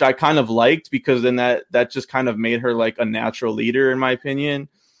 which I kind of liked, because then that just kind of made her like a natural leader, in my opinion.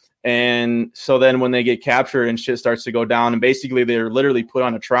 And so then when they get captured and shit starts to go down, and basically they're literally put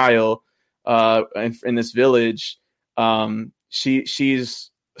on a trial in this village, she's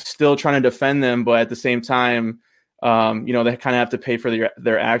still trying to defend them, but at the same time, you know, they kind of have to pay for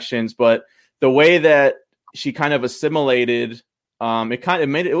their actions. But the way that she kind of assimilated,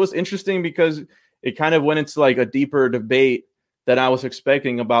 it was interesting, because it kind of went into like a deeper debate that I was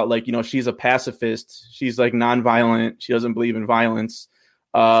expecting about, like, you know, she's a pacifist, she's like nonviolent, she doesn't believe in violence,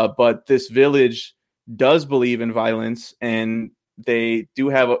 but this village does believe in violence, and they'd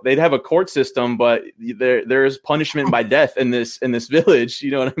have a court system, but there's punishment by death in this village.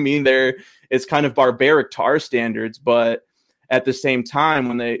 You know what I mean? It's kind of barbaric to our standards, but at the same time,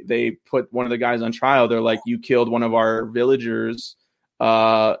 when they put one of the guys on trial, they're like, you killed one of our villagers,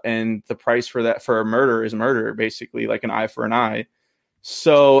 and the price for a murder is murder, basically, like an eye for an eye.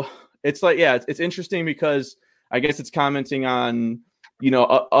 So it's like, yeah, it's interesting, because I guess it's commenting on, you know,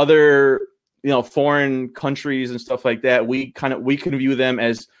 other, you know, foreign countries and stuff like that. We can view them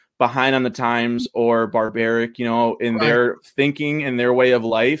as behind on the times or barbaric, you know, in their thinking and their way of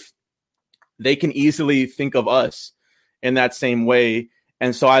life. They can easily think of us in that same way.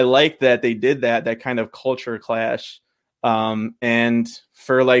 And so I like that they did that kind of culture clash. And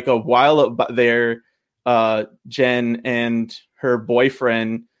for like a while there, Jen and her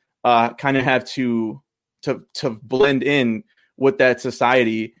boyfriend kind of have to blend in with that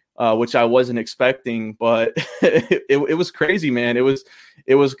society, which I wasn't expecting, but it was crazy, man. It was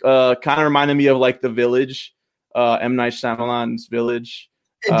kind of reminded me of like The Village, M. Night Shyamalan's Village.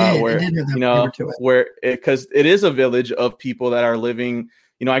 Where, it did have that, you know, to it. Where because it is a village of people that are living,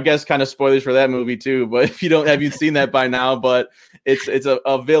 you know, I guess kind of spoilers for that movie too, but if have you seen that by now, but it's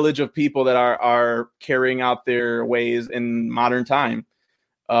a village of people that are carrying out their ways in modern time.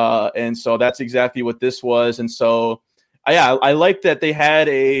 And so that's exactly what this was. And so, I like that they had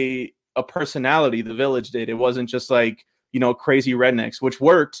a personality, the village did. It wasn't just like, you know, crazy rednecks, which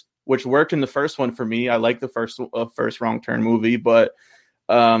worked in the first one for me. I like the first Wrong Turn movie, but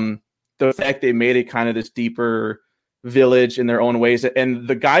the fact they made it kind of this deeper village in their own ways. And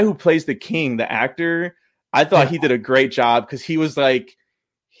the guy who plays the king, the actor, I thought he did a great job, because he was like,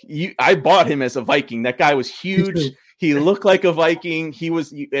 I bought him as a Viking. That guy was huge. He looked like a Viking. He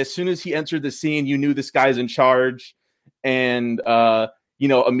was, as soon as he entered the scene, you knew this guy's in charge. And, you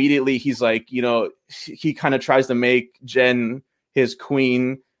know, immediately he's like, you know, he kind of tries to make Jen his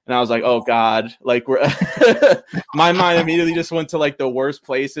queen. And I was like, oh God, like my mind immediately just went to like the worst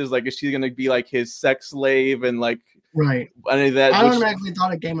places. Like, is she going to be like his sex slave? And like, right. I mean, I automatically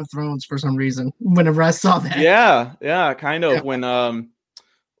thought of Game of Thrones for some reason whenever I saw that. Yeah. Kind of. Yeah. When,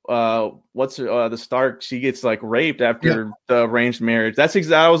 what's the Stark, she gets like raped after the arranged marriage. That's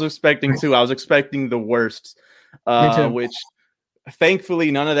exactly what I was expecting too. I was expecting the worst, which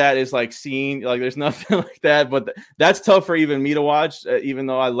thankfully none of that is like seen, like there's nothing like that, but that's tough for even me to watch, even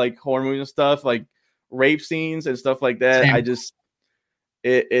though I like horror movies and stuff, like rape scenes and stuff like that. Same. I just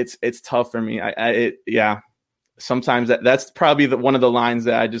it's tough for me. Sometimes that's probably one of the lines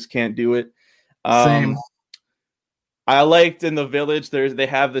that I just can't do it. Same. I liked in The Village, they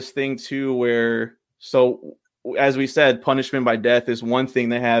have this thing too where, so as we said, punishment by death is one thing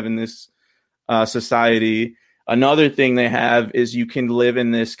they have in this society. Another thing they have is you can live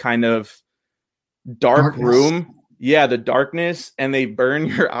in this kind of dark room. Yeah, the darkness, and they burn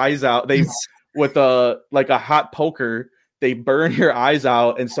your eyes out. With a hot poker, they burn your eyes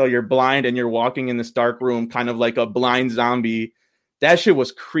out, and so you're blind and you're walking in this dark room, kind of like a blind zombie that shit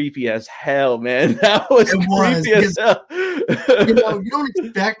was creepy as hell, man. That was creepy as hell. You don't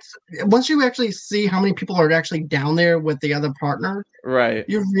expect, once you actually see how many people are actually down there with the other partner, right?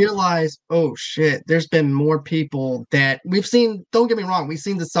 You realize, oh shit, there's been more people that we've seen. Don't get me wrong, we've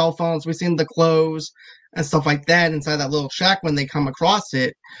seen the cell phones, we've seen the clothes and stuff like that inside that little shack when they come across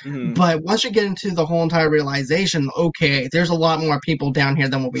it. Mm-hmm. But once you get into the whole entire realization, okay, there's a lot more people down here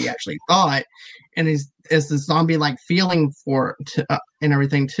than what we actually thought. And it's the zombie-like feeling and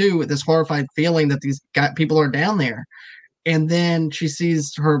everything too, this horrified feeling that these people are down there. And then she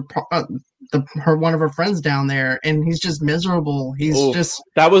sees her one of her friends down there, and he's just miserable.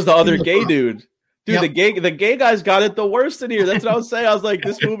 That was the other gay dude. Dude, yep. the gay guys got it the worst in here. That's what I was saying. I was like,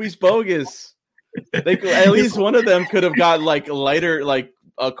 this movie's bogus. At least one of them could have got like lighter, like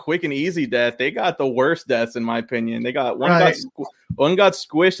a quick and easy death. They got the worst deaths, in my opinion. They got one got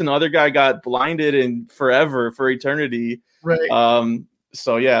squished, and the other guy got blinded and forever for eternity. Right.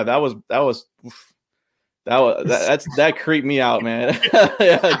 So yeah, that creeped me out, man.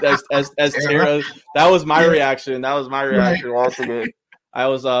 as Tara, that was my reaction. That was my reaction. Right. I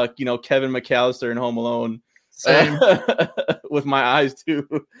was Kevin McAllister in Home Alone. Same. With my eyes too.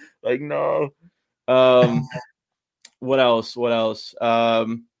 Like, no. What else?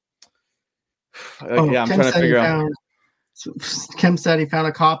 I'm trying to figure out. Kim said he found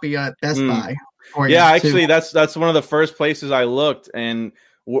a copy at Best Buy. Yeah, actually, that's one of the first places I looked, and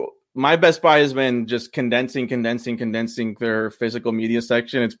my Best Buy has been just condensing their physical media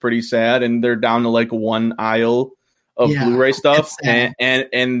section. It's pretty sad, and they're down to like one aisle of Blu-ray stuff,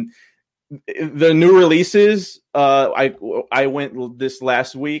 and the new releases. I went this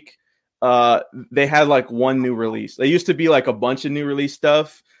last week. They had like one new release. They used to be like a bunch of new release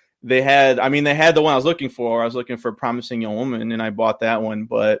stuff. They had the one I was looking for. I was looking for Promising Young Woman, and I bought that one.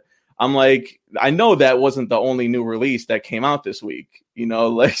 But I'm like, I know that wasn't the only new release that came out this week.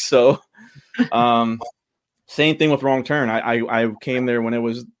 So. Same thing with Wrong Turn. I came there when it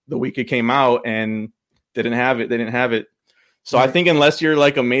was the week it came out and didn't have it. They didn't have it. So I think unless you're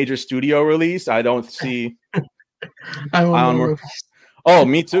like a major studio release, I don't see. I don't know. Oh,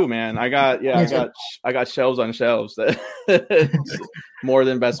 me too, man. I got shelves on shelves that more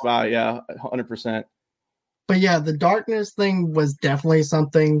than Best Buy. Yeah, 100%. But yeah, the darkness thing was definitely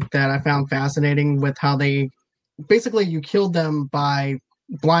something that I found fascinating with how they basically you killed them by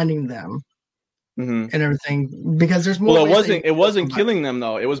blinding them and everything because there's more. Well, it wasn't killing them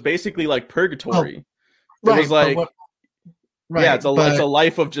though. It was basically like purgatory. It was like, it's a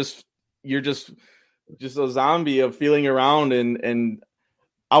life of you're just a zombie of feeling around and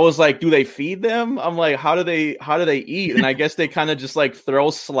I was like, do they feed them? I'm like, how do they eat? And I guess they kind of just like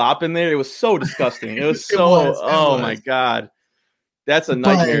throw slop in there. It was so disgusting. It was my God. That's a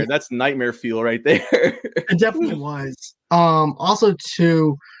nightmare. That's nightmare fuel right there. It definitely was. Also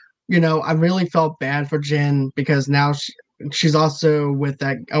too, I really felt bad for Jen because now she's also with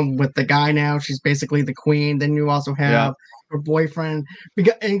that with the guy now. She's basically the queen. Then you also have her boyfriend.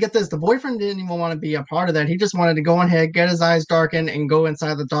 And get this, the boyfriend didn't even want to be a part of that. He just wanted to go ahead, get his eyes darkened, and go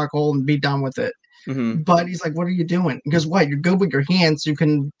inside the dark hole and be done with it. Mm-hmm. But he's like, what are you doing? Because what? You're good with your hands. You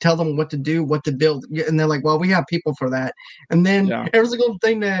can tell them what to do, what to build. And they're like, well, we have people for that. And then every single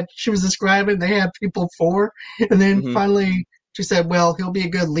thing that she was describing, they had people for. And then finally she said, well, he'll be a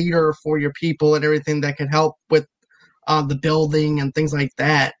good leader for your people and everything that can help with the building and things like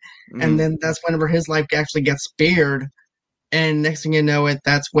that. Mm-hmm. And then that's whenever his life actually gets spared. And next thing you know,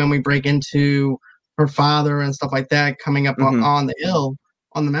 that's when we break into her father and stuff like that coming up on the hill,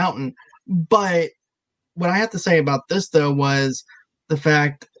 on the mountain. But what I have to say about this, though, was the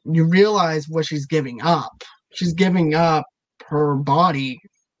fact you realize what she's giving up. She's giving up her body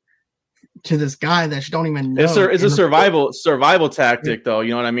to this guy that she don't even know. It's a survival tactic, though. You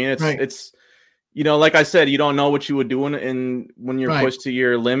know what I mean? It's like I said, you don't know what you would do when you're pushed to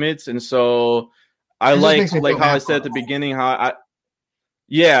your limits, and so I like how I said at the beginning like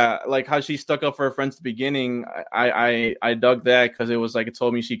how she stuck up for her friends at the beginning. I dug that because it was like it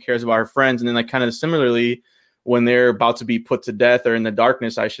told me she cares about her friends, and then like kind of similarly when they're about to be put to death or in the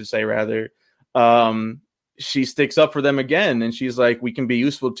darkness, I should say rather, she sticks up for them again, and she's like, we can be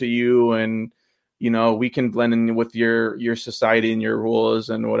useful to you, and we can blend in with your society and your rules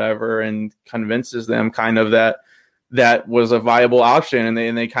and whatever, and convinces them kind of that was a viable option,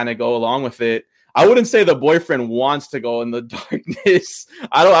 and they kind of go along with it. I wouldn't say the boyfriend wants to go in the darkness.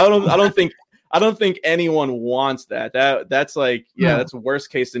 I don't think anyone wants that. That's like, that's a worst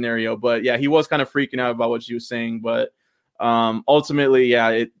case scenario. But yeah, he was kind of freaking out about what she was saying. But ultimately,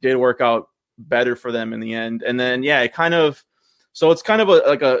 it did work out better for them in the end. And then, it's kind of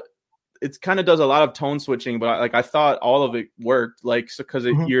it's kind of does a lot of tone switching, but I thought all of it worked, like, because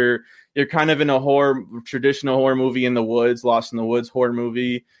you're kind of in a traditional horror movie in the woods, Lost in the Woods horror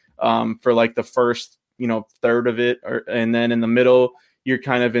movie, for like the first, third of it, and then in the middle you're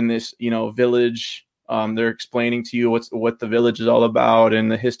kind of in this, village. They're explaining to you what the village is all about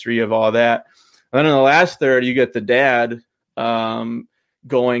and the history of all that. And then in the last third, you get the dad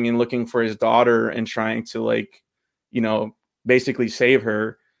going and looking for his daughter and trying to, like, basically save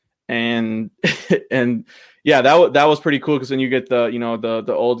her. And and yeah, that was pretty cool, because then you get the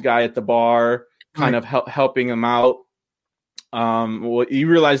old guy at the bar kind of helping him out. You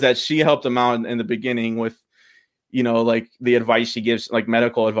realize that she helped him out in the beginning with, like the advice she gives, like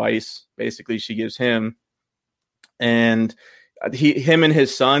medical advice, basically she gives him, and him and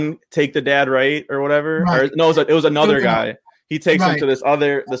his son take the dad, right, or whatever. Right. Or, no, it was another guy. He takes him to this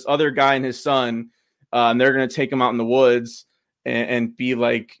other guy and his son, and they're gonna take him out in the woods and be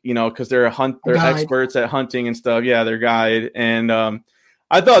like, because they're experts at hunting and stuff. Yeah, they're guide. And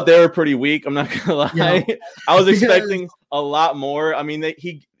I thought they were pretty weak. I'm not gonna lie. Yeah. I was expecting a lot more. I mean,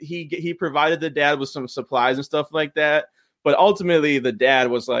 he provided the dad with some supplies and stuff like that, but ultimately the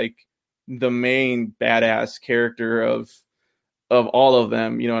dad was like the main badass character of all of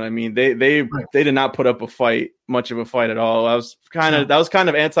them. You know what I mean? They did not put up much of a fight at all. That was kind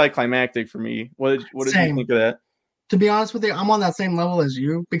of anticlimactic for me. What did you think of that? To be honest with you, I'm on that same level as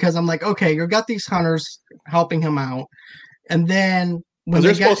you, because I'm like, okay, you've got these hunters helping him out, and then when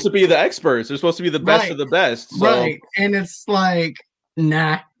they're supposed to be the experts, they're supposed to be the best of the best, so. Right? And it's like,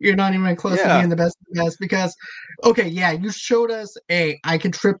 nah, you're not even close to being the best of the best, because, okay, yeah, you showed us, I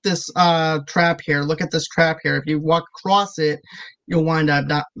can trip this trap here. Look at this trap here. If you walk across it, you'll wind up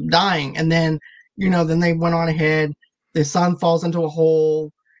dying. And then, then they went on ahead. The son falls into a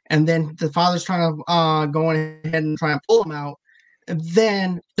hole. And then the father's trying to go ahead and try and pull him out. And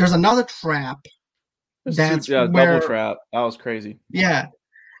then there's another trap. Double trap. That was crazy. Yeah.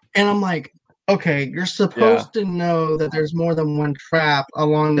 And I'm like, okay, you're supposed to know that there's more than one trap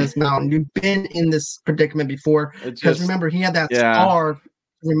along this mountain. You've been in this predicament before. Because remember, he had that scar to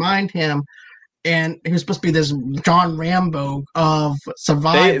remind him. And he was supposed to be this John Rambo of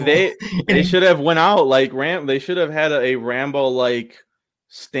survival. They should have went out like They should have had a Rambo like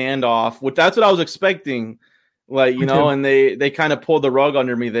standoff, that's what I was expecting, like, and they kind of pulled the rug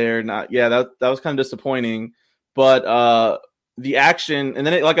under me there. That was kind of disappointing, but the action, and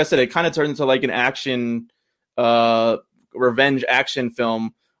then like I said, it kind of turned into like an action revenge action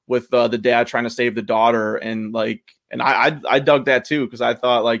film with the dad trying to save the daughter, and I dug that too, because I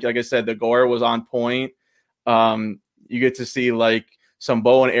thought like I said, the gore was on point. You get to see like some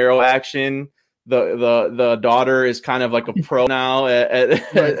bow and arrow action. The daughter is kind of like a pro now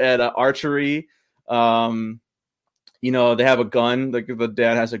at archery. They have a gun. The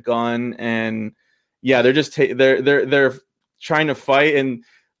dad has a gun, and they're just they're trying to fight, and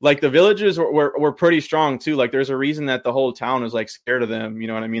like the villagers were pretty strong too. Like there's a reason that the whole town is like scared of them. You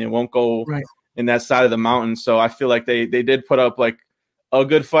know what I mean? It won't go in that side of the mountain. So I feel like they did put up like a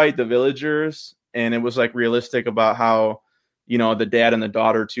good fight, the villagers, and it was like realistic about how the dad and the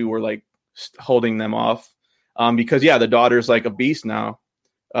daughter too were like holding them off, because the daughter's like a beast now,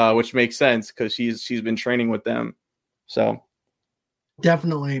 which makes sense because she's been training with them. So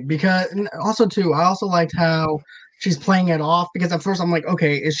definitely, because also too, I also liked how she's playing it off, because at first I'm like,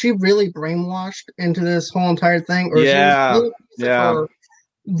 okay, is she really brainwashed into this whole entire thing, or is she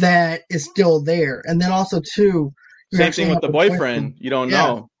that is still there? And then also too, same thing with the boyfriend. You don't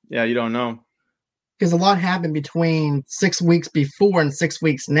know. You don't know, because a lot happened between 6 weeks before and 6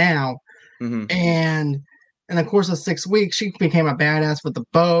 weeks now. Mm-hmm. And in the course of 6 weeks, she became a badass with the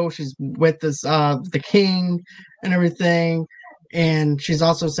bow. She's with this the king and everything. And she's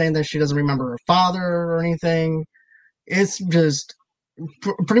also saying that she doesn't remember her father or anything. It's just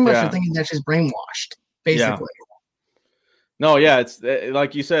pretty much you're thinking that she's brainwashed, basically. No, it's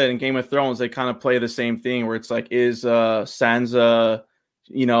like you said, in Game of Thrones, they kind of play the same thing where it's like, is Sansa,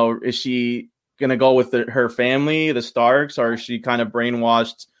 is she going to go with her family, the Starks, or is she kind of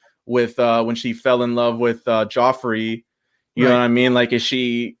brainwashed with when she fell in love with Joffrey? You know what I mean? Like, is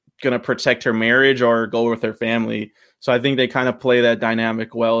she going to protect her marriage or go with her family? So I think they kind of play that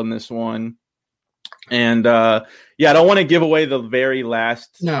dynamic well in this one. And I don't want to give away the very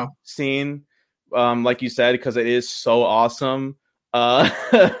last scene, like you said, because it is so awesome.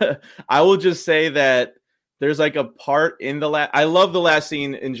 I will just say that there's like a part in the last. I love the last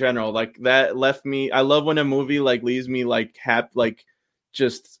scene in general. Like that left me. I love when a movie like leaves me like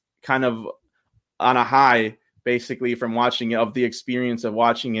just kind of on a high, basically, from watching it, of the experience of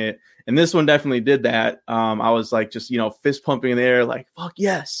watching it. And this one definitely did that. I was like, just fist pumping in the air, like, fuck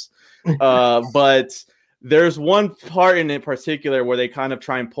yes. But there's one part in it particular where they kind of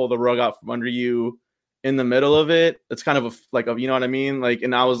try and pull the rug out from under you in the middle of it. It's kind of you know what I mean? Like,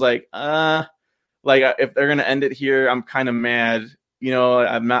 and I was like, if they're gonna end it here, I'm kind of mad. You know,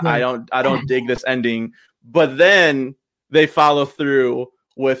 I'm not. I don't dig this ending. But then they follow through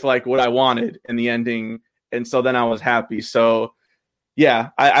with like what I wanted in the ending, and so then I was happy. So yeah,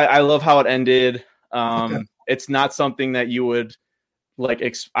 I love how it ended. It's not something that you would like.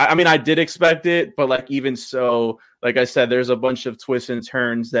 I mean, I did expect it, but like even so, like I said, there's a bunch of twists and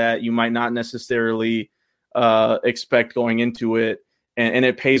turns that you might not necessarily expect going into it, and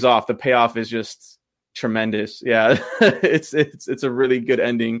it pays off. The payoff is just tremendous. Yeah, it's a really good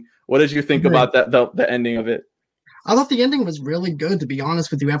ending. What did you think about that the ending of it? I thought the ending was really good, to be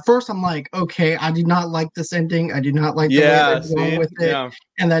honest with you. At first, I'm like, okay, I did not like this ending. I did not like the way they're going with it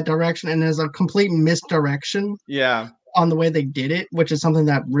in that direction. And there's a complete misdirection on the way they did it, which is something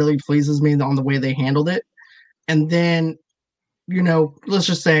that really pleases me on the way they handled it. And then, you know, let's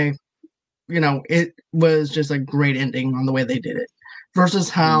just say, you know, it was just a great ending on the way they did it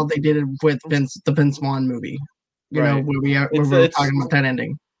versus how they did it with the Vince Vaughn movie, you know, where we were talking about that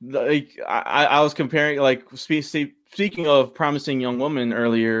ending. Like I was comparing, like, speaking of Promising Young Woman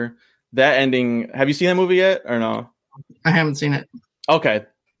earlier, that ending. Have you seen that movie yet or no? I haven't seen it. Okay,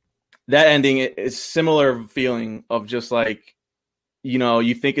 that ending is similar feeling of just like, you know,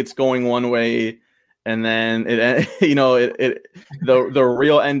 you think it's going one way, and then you know, the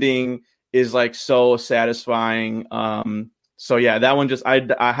real ending is like so satisfying. So yeah, that one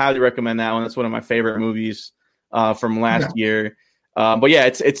I highly recommend that one. That's one of my favorite movies from last year. But yeah,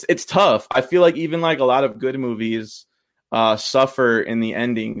 it's tough. I feel like even like a lot of good movies suffer in the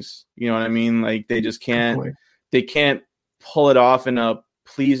endings. You know what I mean? Like they just can't pull it off in a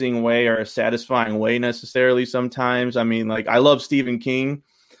pleasing way or a satisfying way necessarily sometimes. I mean, like I love Stephen King.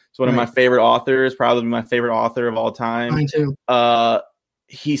 He's one of my favorite authors, probably my favorite author of all time. Mine too.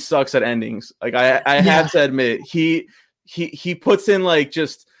 He sucks at endings. Like I have to admit, he puts in like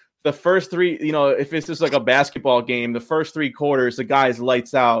just the first three, you know, if it's just like a basketball game, the first 3 quarters, the guy's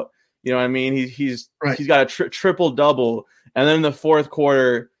lights out. You know what I mean? He's got a triple double, and then in the fourth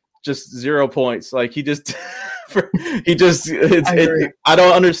quarter, just 0 points. Like I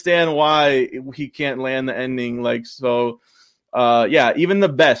don't understand why he can't land the ending. Like so, yeah. Even the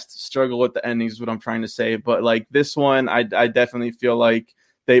best struggle with the endings. Is what I'm trying to say. But like this one, I definitely feel like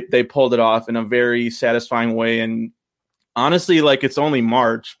they pulled it off in a very satisfying way. And honestly, like it's only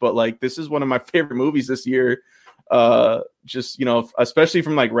March, but like this is one of my favorite movies this year. Just, you know, especially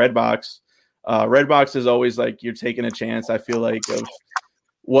from like Redbox. Redbox is always like you're taking a chance, I feel like, of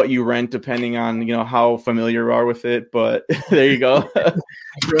what you rent depending on, you know, how familiar you are with it. But there you go.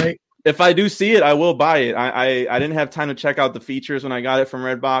 Right. If I do see it, I will buy it. I didn't have time to check out the features when I got it from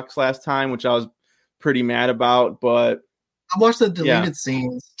Redbox last time, which I was pretty mad about, but I watched the deleted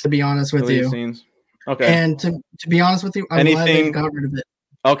scenes, to be honest with you. Scenes. Okay. And to be honest with you, I'm glad they got rid of it.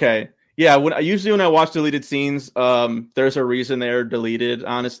 Okay. Yeah. Usually when I watch deleted scenes, there's a reason they're deleted.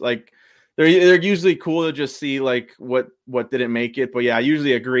 Honest, like they're usually cool to just see like what didn't make it. But yeah, I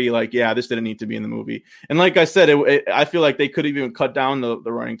usually agree. Like, yeah, this didn't need to be in the movie. And like I said, I feel like they could have even cut down the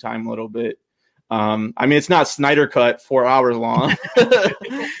running time a little bit. I mean, it's not Snyder Cut 4 hours long.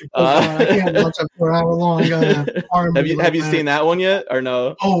 I can't watch a 4 hour long. Have you seen that one yet or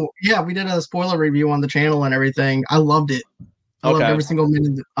no? Oh yeah, we did a spoiler review on the channel and everything. I loved it. I loved every single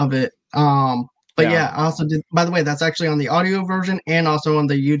minute of it. But yeah, I also did. By the way, that's actually on the audio version and also on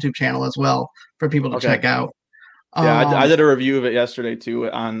the YouTube channel as well for people to check out. Yeah, I did a review of it yesterday too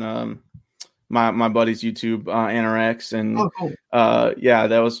on my buddy's YouTube, Anorex, and yeah,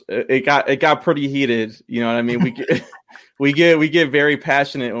 that was it got pretty heated. You know what I mean? We get very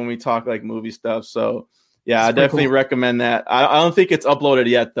passionate when we talk like movie stuff. So yeah, I definitely recommend that. I don't think it's uploaded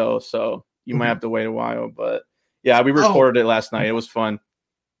yet though, so you might have to wait a while. But yeah, we recorded it last night. It was fun.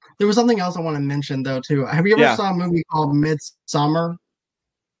 There was something else I want to mention though too. Have you ever saw a movie called Midsommar?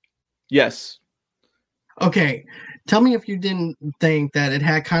 Yes. Okay. Tell me if you didn't think that it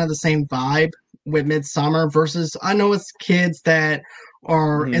had kind of the same vibe with Midsommar versus, I know it's kids that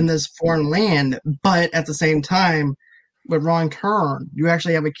are in this foreign land, but at the same time, with Wrong Turn, you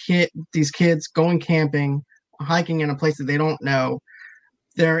actually have these kids going camping, hiking in a place that they don't know.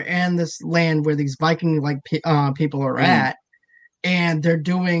 They're in this land where these Viking people are at, and they're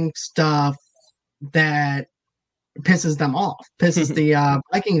doing stuff that pisses them off, pisses the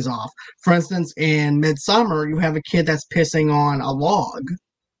Vikings off. For instance, in Midsommar, you have a kid that's pissing on a log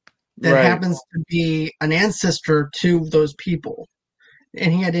that happens to be an ancestor to those people,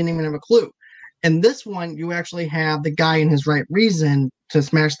 and he didn't even have a clue. In this one, you actually have the guy in his right reason to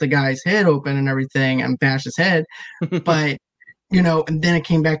smash the guy's head open and everything and bash his head, but and then it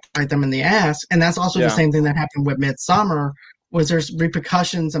came back to bite them in the ass. And that's also the same thing that happened with Midsommar, was there's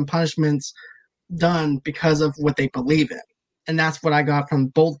repercussions and punishments done because of what they believe in. And that's what I got from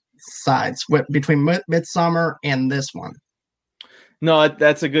both sides between Midsommar and this one. No,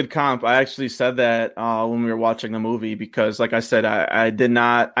 that's a good comp. I actually said that when we were watching the movie because, like I said, I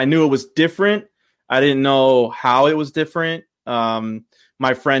knew it was different. I didn't know how it was different.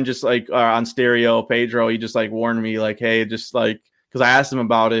 My friend just like on stereo, Pedro, he just like warned me like, hey, just like, because I asked him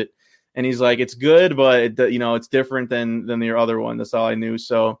about it and he's like, it's good, but it's different than the other one. That's all I knew.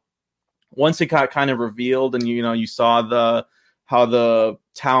 So once it got kind of revealed and you saw how the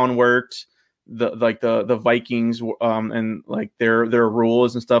town worked, the Vikings and like their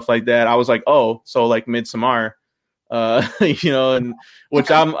rules and stuff like that, I was like, oh, so like Midsommar, and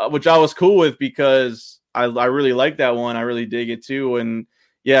which I was cool with because I really like that one. I really dig it too. And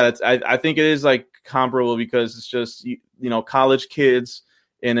yeah, I think it is like comparable because it's just, college kids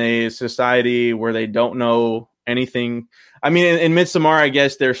in a society where they don't know anything. I mean, in Midsommar, I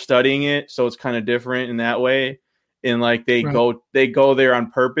guess they're studying it. So it's kind of different in that way. And like they go there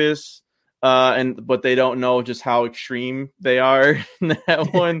on purpose. But they don't know just how extreme they are in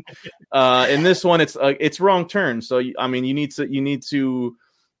that one. In this one, it's wrong turn. So, I mean, you need to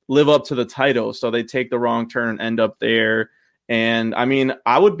live up to the title. So they take the wrong turn and end up there. And I mean,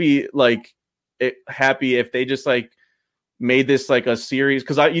 I would be like happy if they just like made this like a series.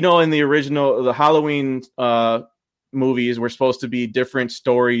 Cause in the original, the Halloween movies were supposed to be different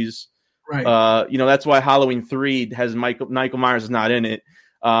stories. Right. That's why Halloween 3 has Michael Myers is not in it.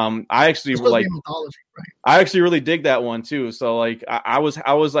 I actually I actually really dig that one too. So like I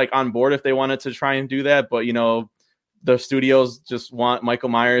was like on board if they wanted to try and do that, but the studios just want Michael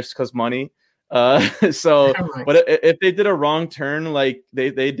Myers because money. But if they did a wrong turn, like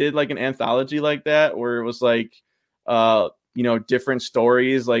they did like an anthology like that where it was like different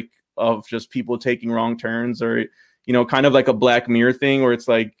stories like of just people taking wrong turns, or kind of like a Black Mirror thing where it's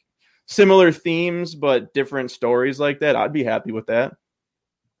like similar themes but different stories like that, I'd be happy with that.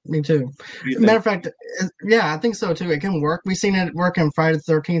 Me too. Matter of fact, yeah, I think so too. It can work. We've seen it work in Friday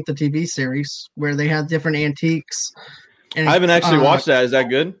the 13th, the TV series, where they have different antiques. And, I haven't actually watched that. Is that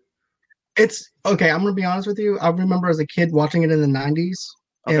good? It's okay. I'm going to be honest with you. I remember as a kid watching it in the 90s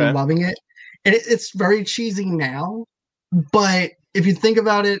and loving it. And it's very cheesy now. But if you think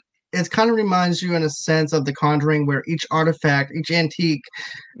about it, it kind of reminds you in a sense of The Conjuring, where each artifact, each antique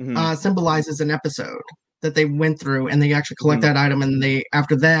symbolizes an episode that they went through, and they actually collect that item, and they,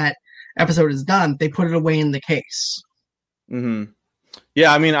 after that episode is done, they put it away in the case. Mm-hmm.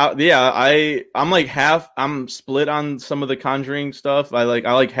 Yeah, I mean, I'm like I'm split on some of the Conjuring stuff. I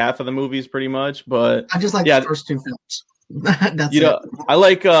like half of the movies pretty much, but I just like the first two films. That's it. I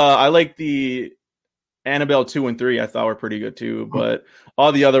like the Annabelle 2 and 3. I thought were pretty good too, but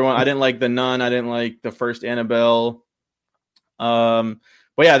all the other one, I didn't like The Nun. I didn't like the first Annabelle. But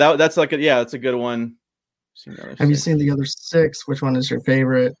yeah, that's a good one. Have you seen the other 6? Which one is your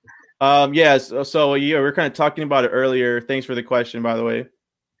favorite? Yes. So we were kind of talking about it earlier. Thanks for the question, by the way.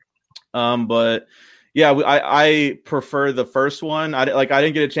 But yeah, I prefer the first one. I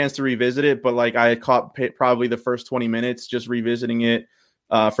didn't get a chance to revisit it, but like I caught probably the first 20 minutes just revisiting it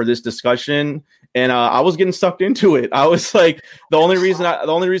for this discussion, and I was getting sucked into it. I was like, the only reason I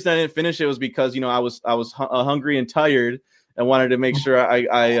didn't finish it was because I was hungry and tired and wanted to make sure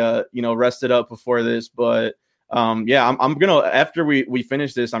I rested up before this. But I'm gonna, after we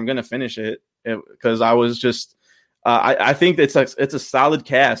finish this, I'm gonna finish it because I was just I think it's a solid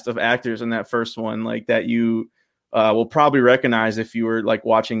cast of actors in that first one, like that you will probably recognize if you were like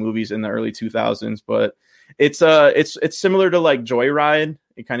watching movies in the early 2000s. But it's similar to like Joyride.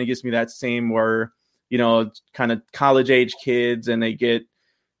 It kind of gives me that same where kind of college age kids and they get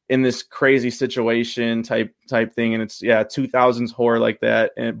in this crazy situation type thing, and it's 2000s horror like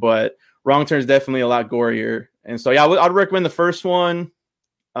that. But Wrong Turn is definitely a lot gorier, and so I'd recommend the first one.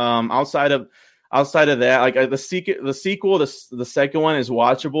 Outside of that, like the sequel, the second one is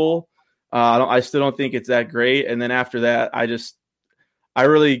watchable. I still don't think it's that great, and then after that, I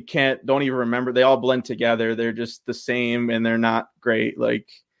really don't even remember. They all blend together. They're just the same, and they're not great. Like,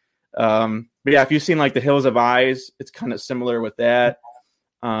 but yeah, if you've seen like The Hills of Eyes, it's kind of similar with that.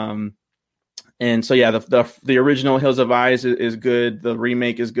 And so yeah, the original Hills of Eyes is good. The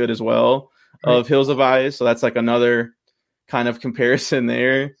remake is good as well of Hills of Eyes. So that's like another kind of comparison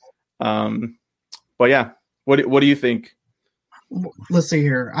there. But yeah, what do you think? Let's see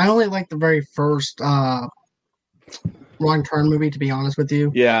here. I only like the very first Wrong Turn movie, to be honest with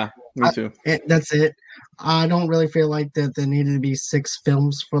you. Yeah, me too. That's it. I don't really feel like that there needed to be 6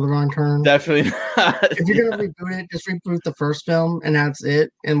 films for The Wrong Turn. Definitely not. If you're gonna reboot it, just reboot the first film, and that's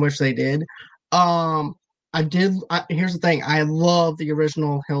it. In which they did. Here's the thing: I love the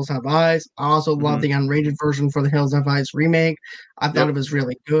original Hills Have Eyes. I also love the unrated version for the Hills Have Eyes remake. I thought it was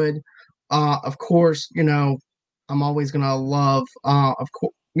really good. Of course, I'm always gonna love,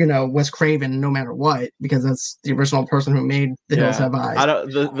 Wes Craven no matter what, because that's the original person who made the Hills Have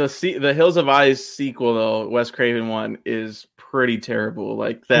Eyes. The Hills Have Eyes sequel though, Wes Craven one, is pretty terrible.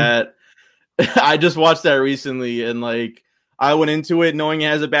 Like that. I just watched that recently, and like I went into it knowing it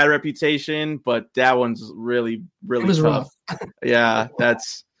has a bad reputation, but that one's really, really tough. So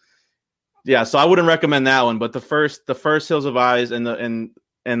I wouldn't recommend that one. But the first Hills of Eyes and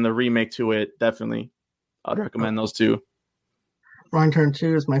the remake to it, definitely, I'd recommend those two. Wrong Turn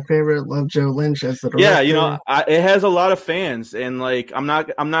 2 is my favorite. Love Joe Lynch as the director. Yeah, it has a lot of fans, and like I'm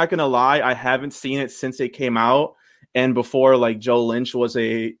not gonna lie, I haven't seen it since it came out, and before like Joe Lynch was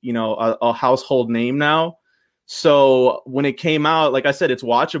a household name now. So when it came out, like I said, it's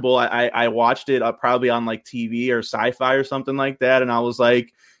watchable. I watched it probably on like TV or Sci-Fi or something like that, and I was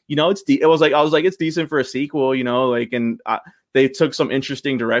like, it's decent for a sequel, and they took some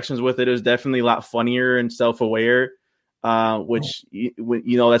interesting directions with it. It was definitely a lot funnier and self-aware. Which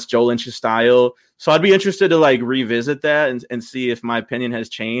that's Joe Lynch's style. So I'd be interested to like revisit that and see if my opinion has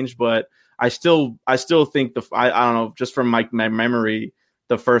changed. But I still think I don't know, just from my memory,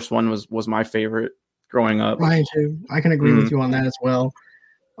 the first one was my favorite growing up. Mine too. I can agree with you on that as well.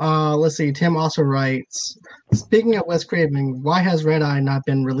 Let's see. Tim also writes, speaking of Wes Craven, why has Red Eye not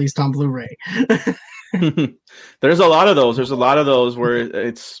been released on Blu-ray? There's a lot of those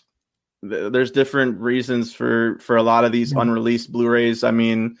where there's different reasons for a lot of these unreleased Blu-rays. I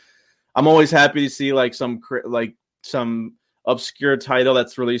mean, I'm always happy to see like some obscure title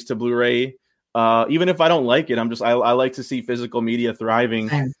that's released to Blu-ray. Even if I don't like it, I like to see physical media thriving.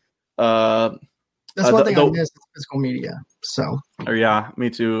 That's one thing I miss, physical media. So. Oh yeah, me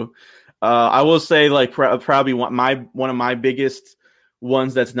too. I will say like probably one of my biggest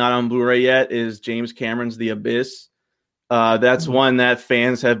ones that's not on Blu-ray yet is James Cameron's The Abyss. That's one that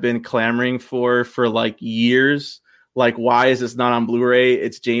fans have been clamoring for like years. Like, why is this not on Blu-ray?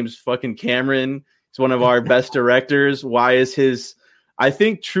 It's James fucking Cameron. He's one of our best directors. Why is I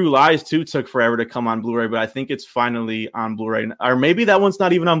think True Lies 2 took forever to come on Blu-ray, but I think it's finally on Blu-ray. Or maybe that one's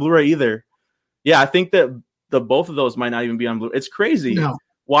not even on Blu-ray either. Yeah, I think that both of those might not even be on Blu-ray. It's crazy. No.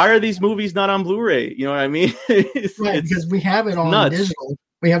 Why are these movies not on Bluray? You know what I mean? Right, because we have it on digital.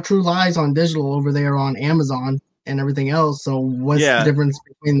 We have True Lies on digital over there on Amazon and everything else. So what's the difference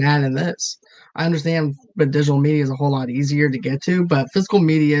between that and this? I understand, but digital media is a whole lot easier to get to, but physical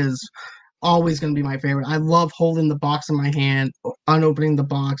media is always going to be my favorite. I love holding the box in my hand, unopening the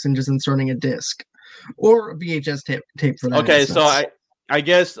box, and just inserting a disc or a VHS tape for that. Okay, so I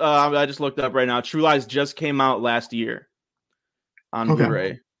guess I just looked up right now. True Lies just came out last year on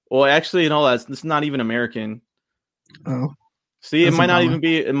Blu-ray. Well, actually, it's not even American. Oh, see, it might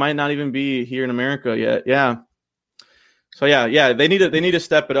not even be here in America yet. Yeah. So yeah, they need to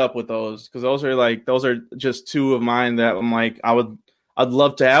step it up with those, because those are just two of mine that I'm like I'd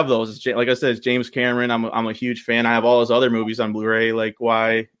love to have those. Like I said, it's James Cameron. I'm a huge fan. I have all his other movies on Blu-ray. Like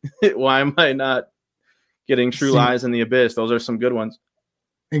why am I not getting True Lies and The Abyss? Those are some good ones.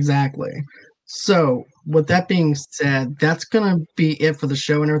 Exactly. So with that being said, that's gonna be it for the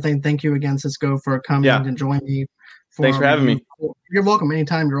show and everything. Thank you again, Cisco, for coming and joining me. Thanks for having me. You're welcome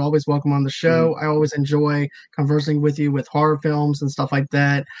anytime. You're always welcome on the show. I always enjoy conversing with you with horror films and stuff like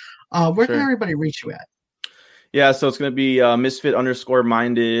that. Where can everybody reach you at? Yeah, so it's going to be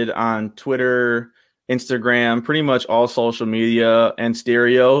misfit_minded on Twitter, Instagram, pretty much all social media, and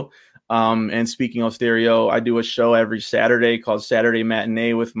Stereo. And speaking of Stereo, I do a show every Saturday called Saturday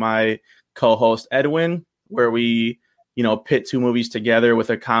Matinee with my co-host Edwin, where we, pit two movies together with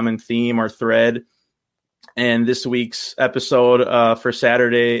a common theme or thread. And this week's episode for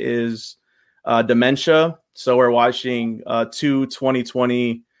Saturday is Dementia. So we're watching two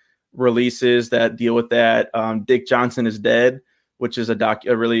 2020 releases that deal with that. Dick Johnson is Dead, which is a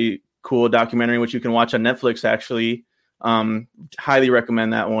really cool documentary, which you can watch on Netflix, actually. Highly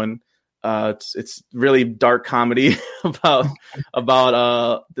recommend that one. It's really dark comedy about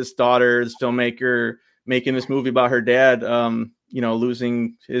this daughter, this filmmaker, making this movie about her dad,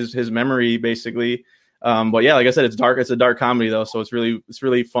 losing his memory, basically. But yeah, like I said, it's dark. It's a dark comedy though, so it's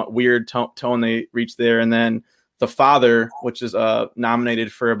really fun, weird tone they reach there. And then The Father, which is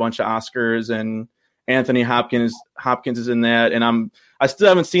nominated for a bunch of Oscars, and Anthony Hopkins is in that. And I still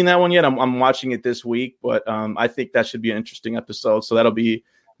haven't seen that one yet. I'm watching it this week, but I think that should be an interesting episode. So that'll be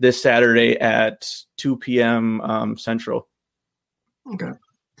this Saturday at 2 p.m. Central. Okay.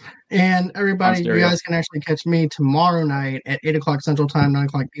 And everybody, you guys can actually catch me tomorrow night at 8 o'clock Central Time, 9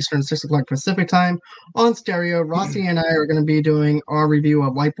 o'clock Eastern, 6 o'clock Pacific Time on Stereo. Rossi and I are going to be doing our review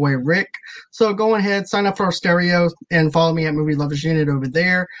of White Boy Rick. So go ahead, sign up for our Stereo, and follow me at Movie Lovers Unit over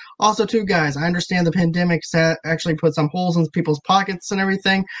there. Also, too, guys, I understand the pandemic's actually put some holes in people's pockets and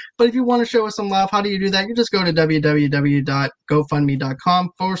everything, but if you want to show us some love, how do you do that? You just go to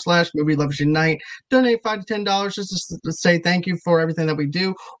www.gofundme.com/Movie Lovers Unite. Donate $5 to $10 just to say thank you for everything that we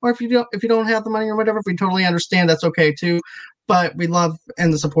do. Or if you don't have the money or whatever, if we totally understand, that's okay too. But we love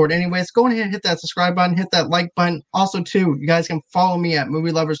and the support anyways. Go ahead and hit that subscribe button, hit that like button. Also too, you guys can follow me at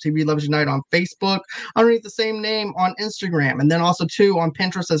Movie Lovers TV Lovers Unite on Facebook, underneath the same name on Instagram, and then also too on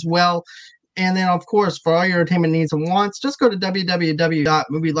Pinterest as well. And then, of course, for all your entertainment needs and wants, just go to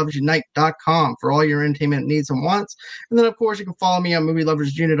www.movieloversunite.com for all your entertainment needs and wants. And then, of course, you can follow me on Movie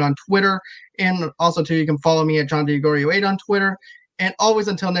Lovers Unit on Twitter. And also, too, you can follow me at John DiGregorio8 on Twitter. And always,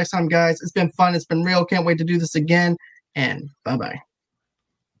 until next time, guys, it's been fun. It's been real. Can't wait to do this again. And bye-bye.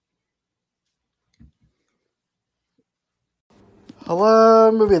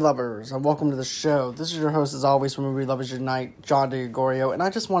 Hello, movie lovers, and welcome to the show. This is your host, as always, from Movie Lovers Unite, John DiGregorio, and I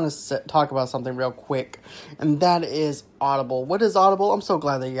just want to talk about something real quick, and that is Audible. What is Audible? I'm so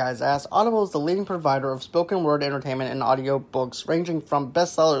glad that you guys asked. Audible is the leading provider of spoken word entertainment and audio books, ranging from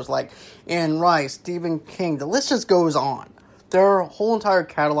bestsellers like Anne Rice, Stephen King. The list just goes on. Their whole entire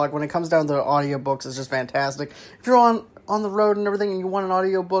catalog, when it comes down to audiobooks, is just fantastic. If you're on the road and everything and you want an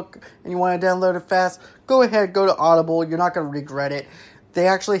audiobook and you want to download it fast, go ahead, go to Audible. You're not going to regret it. They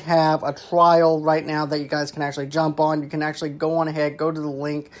actually have a trial right now that you guys can actually jump on. You can actually go on ahead, go to the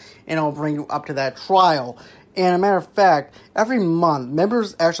link, and it'll bring you up to that trial. And a matter of fact, every month,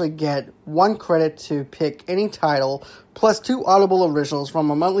 members actually get 1 credit to pick any title, plus 2 Audible originals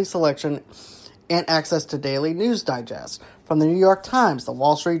from a monthly selection, and access to daily news digests from the New York Times, the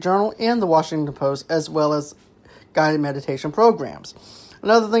Wall Street Journal, and the Washington Post, as well as guided meditation programs.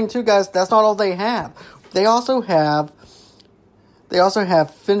 Another thing too, guys, that's not all they have. They also have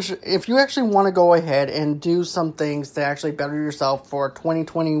if you actually want to go ahead and do some things to actually better yourself for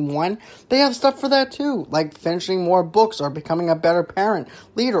 2021, they have stuff for that too, like finishing more books or becoming a better parent,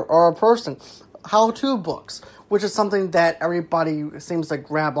 leader, or a person. How-to books, which is something that everybody seems to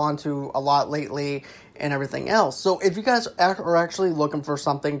grab onto a lot lately, and everything else. So if you guys are actually looking for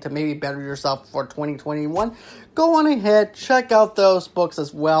something to maybe better yourself for 2021, go on ahead, check out those books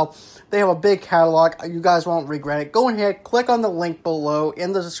as well. They have a big catalog. You guys won't regret it. Go ahead, click on the link below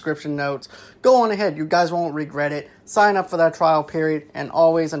in the description notes. Go on ahead. You guys won't regret it. Sign up for that trial period. And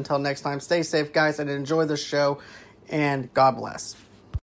always, until next time, stay safe, guys, and enjoy the show. And God bless.